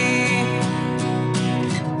me.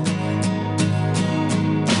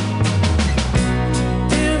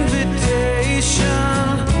 Invitation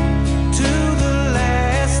to the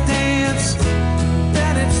last dance,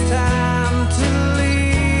 then it's time to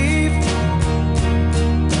leave.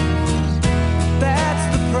 That's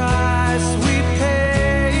the price we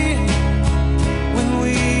pay when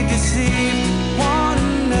we deceive one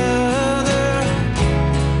another.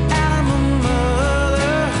 And I'm a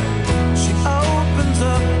mother, she opens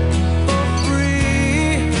up for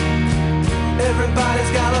free.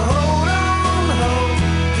 Everybody's got a hold on, hope.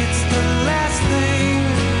 It's the last thing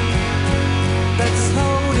that's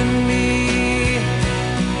holding me.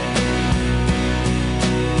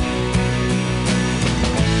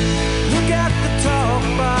 Look at the talk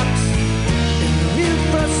box in mute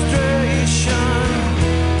frustration.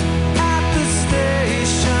 At the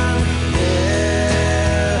station,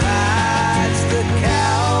 there hides the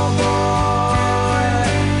cowboy.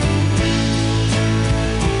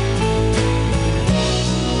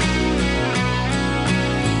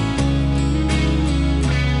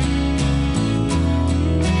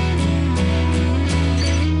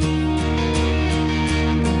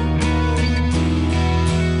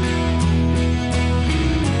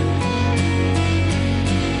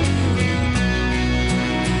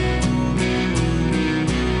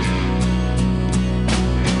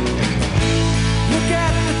 Look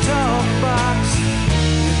at the talk box,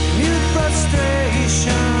 mute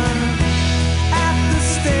frustration. At the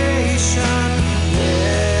station,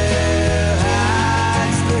 there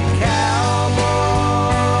hides the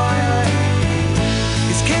cowboy.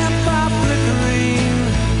 His campfire flickering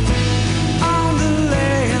on the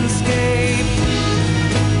landscape.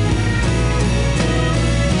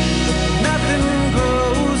 Nothing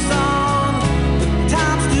grows on,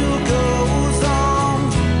 time still goes on.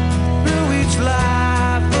 Through each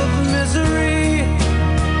life of misery,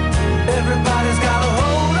 everybody's got to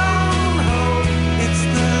hold on, hope. It's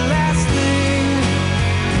the last thing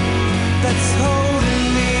that's holding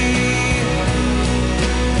me.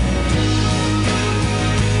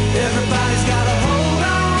 Everybody's got to hold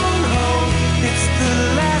on, hope. It's the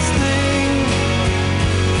last thing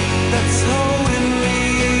that's holding me.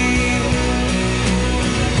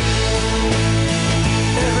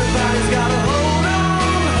 Everybody's got to hold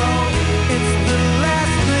on, hope. It's the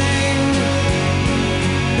last thing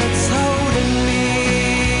that's holding me.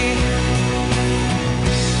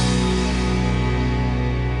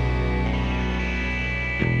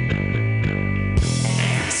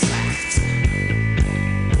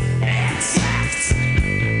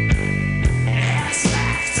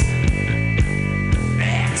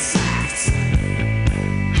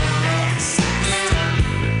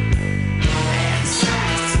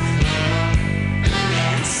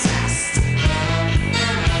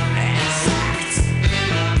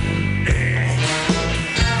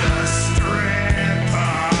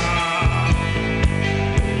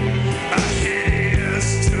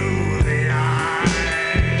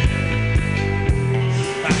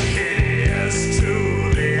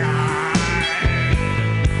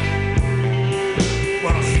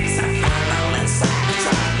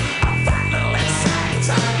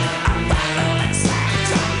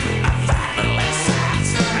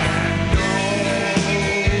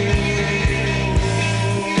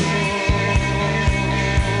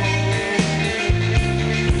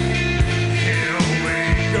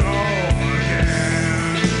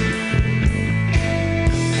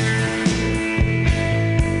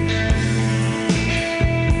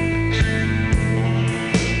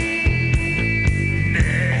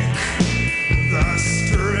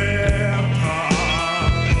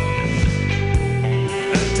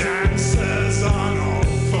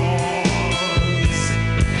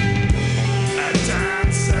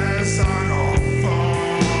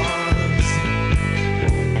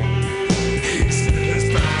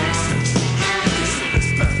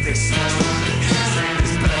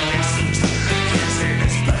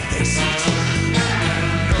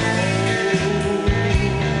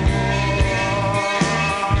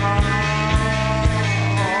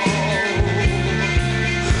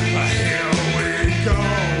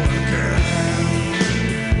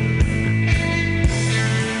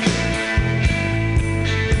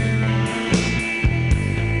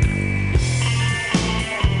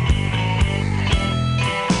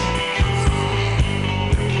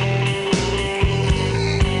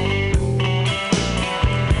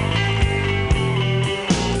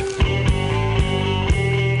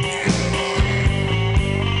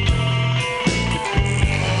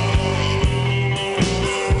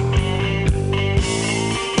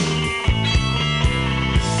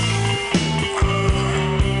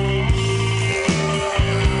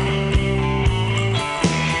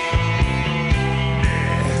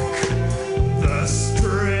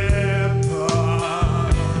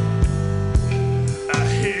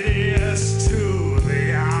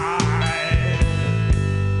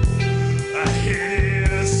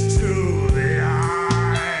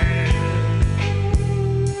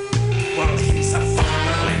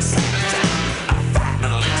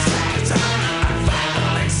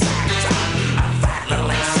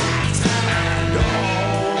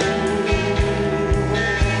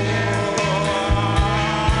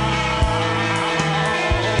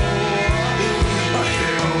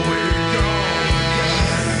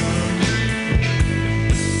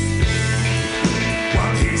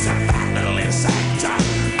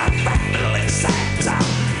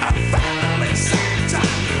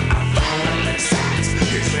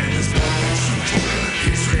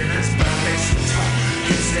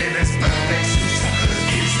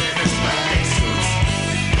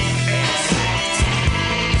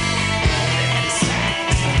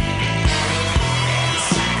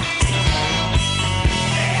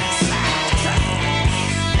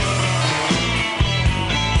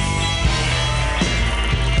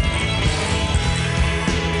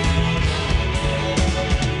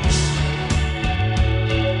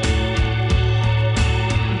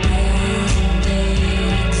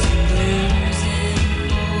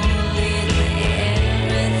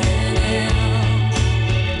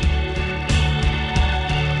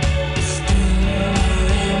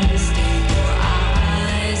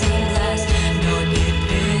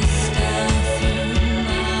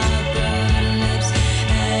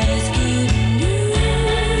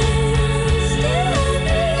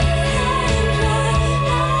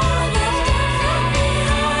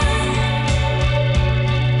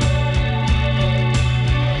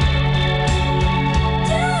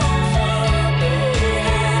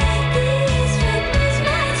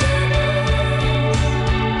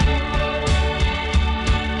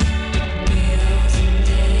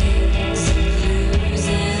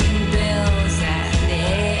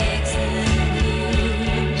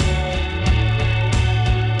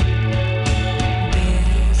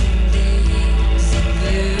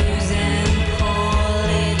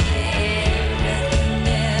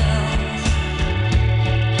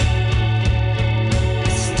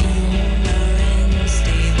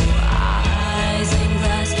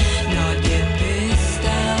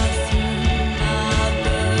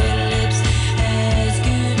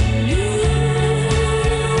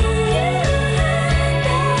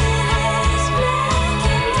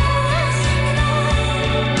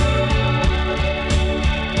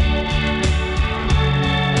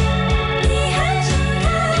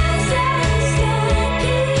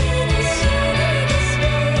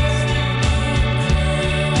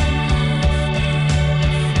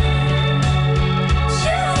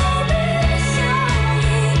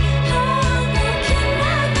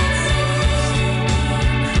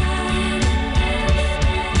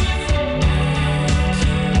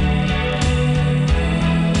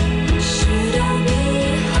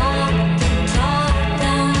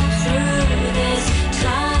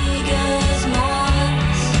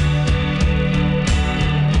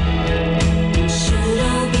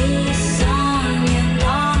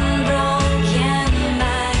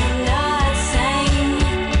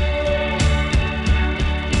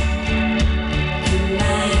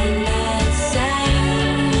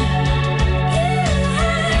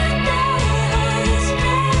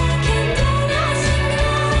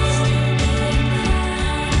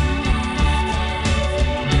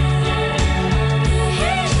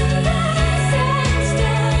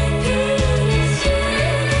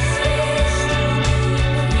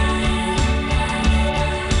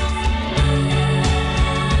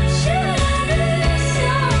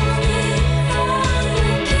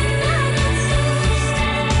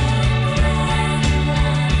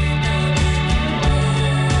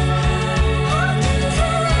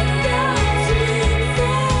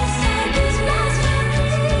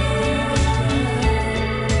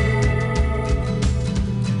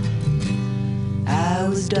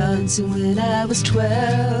 was 12.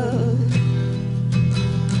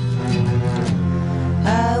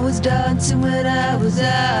 I was dancing when I was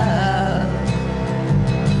out.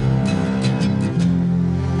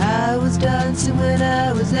 I was dancing when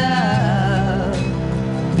I was out.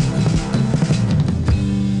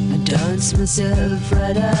 I danced myself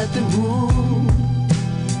right out the womb.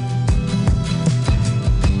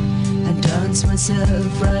 I danced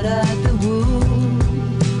myself right out the womb.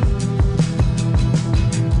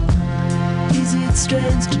 Is it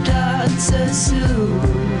strange to dance so soon?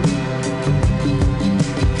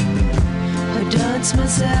 I danced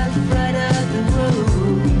myself right out the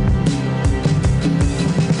womb.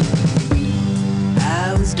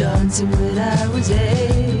 I was dancing when I was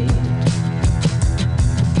 8.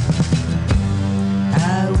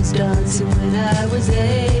 I was dancing when I was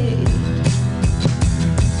 8.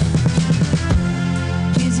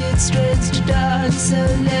 Is it strange to dance so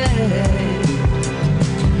late?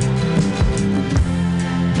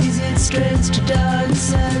 Is it strange to dance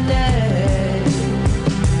so late?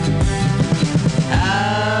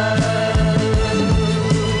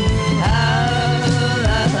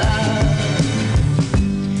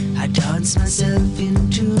 I dance myself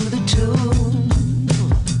into the tune.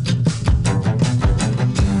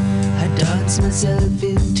 I dance myself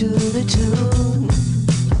into the tune.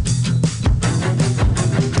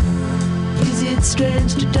 Is it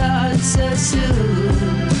strange to dance so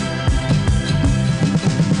soon?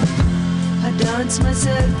 I dance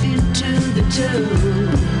myself into the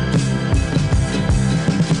tune.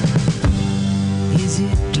 Is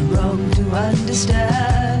it wrong to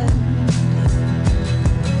understand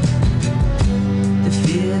the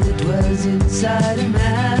fear that dwells inside a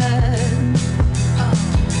man?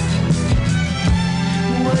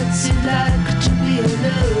 What's it like to be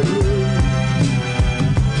alone?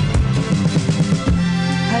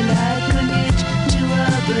 I liken it to a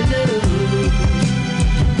balloon.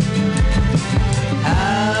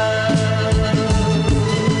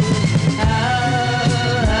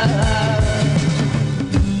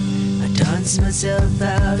 I dance myself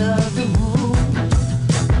out of the womb.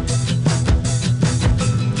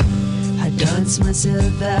 I dance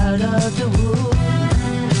myself out of the womb.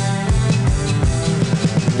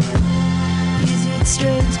 Is it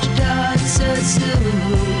strange to dance so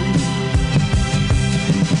soon?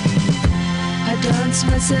 I dance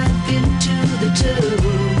myself into the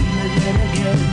tune.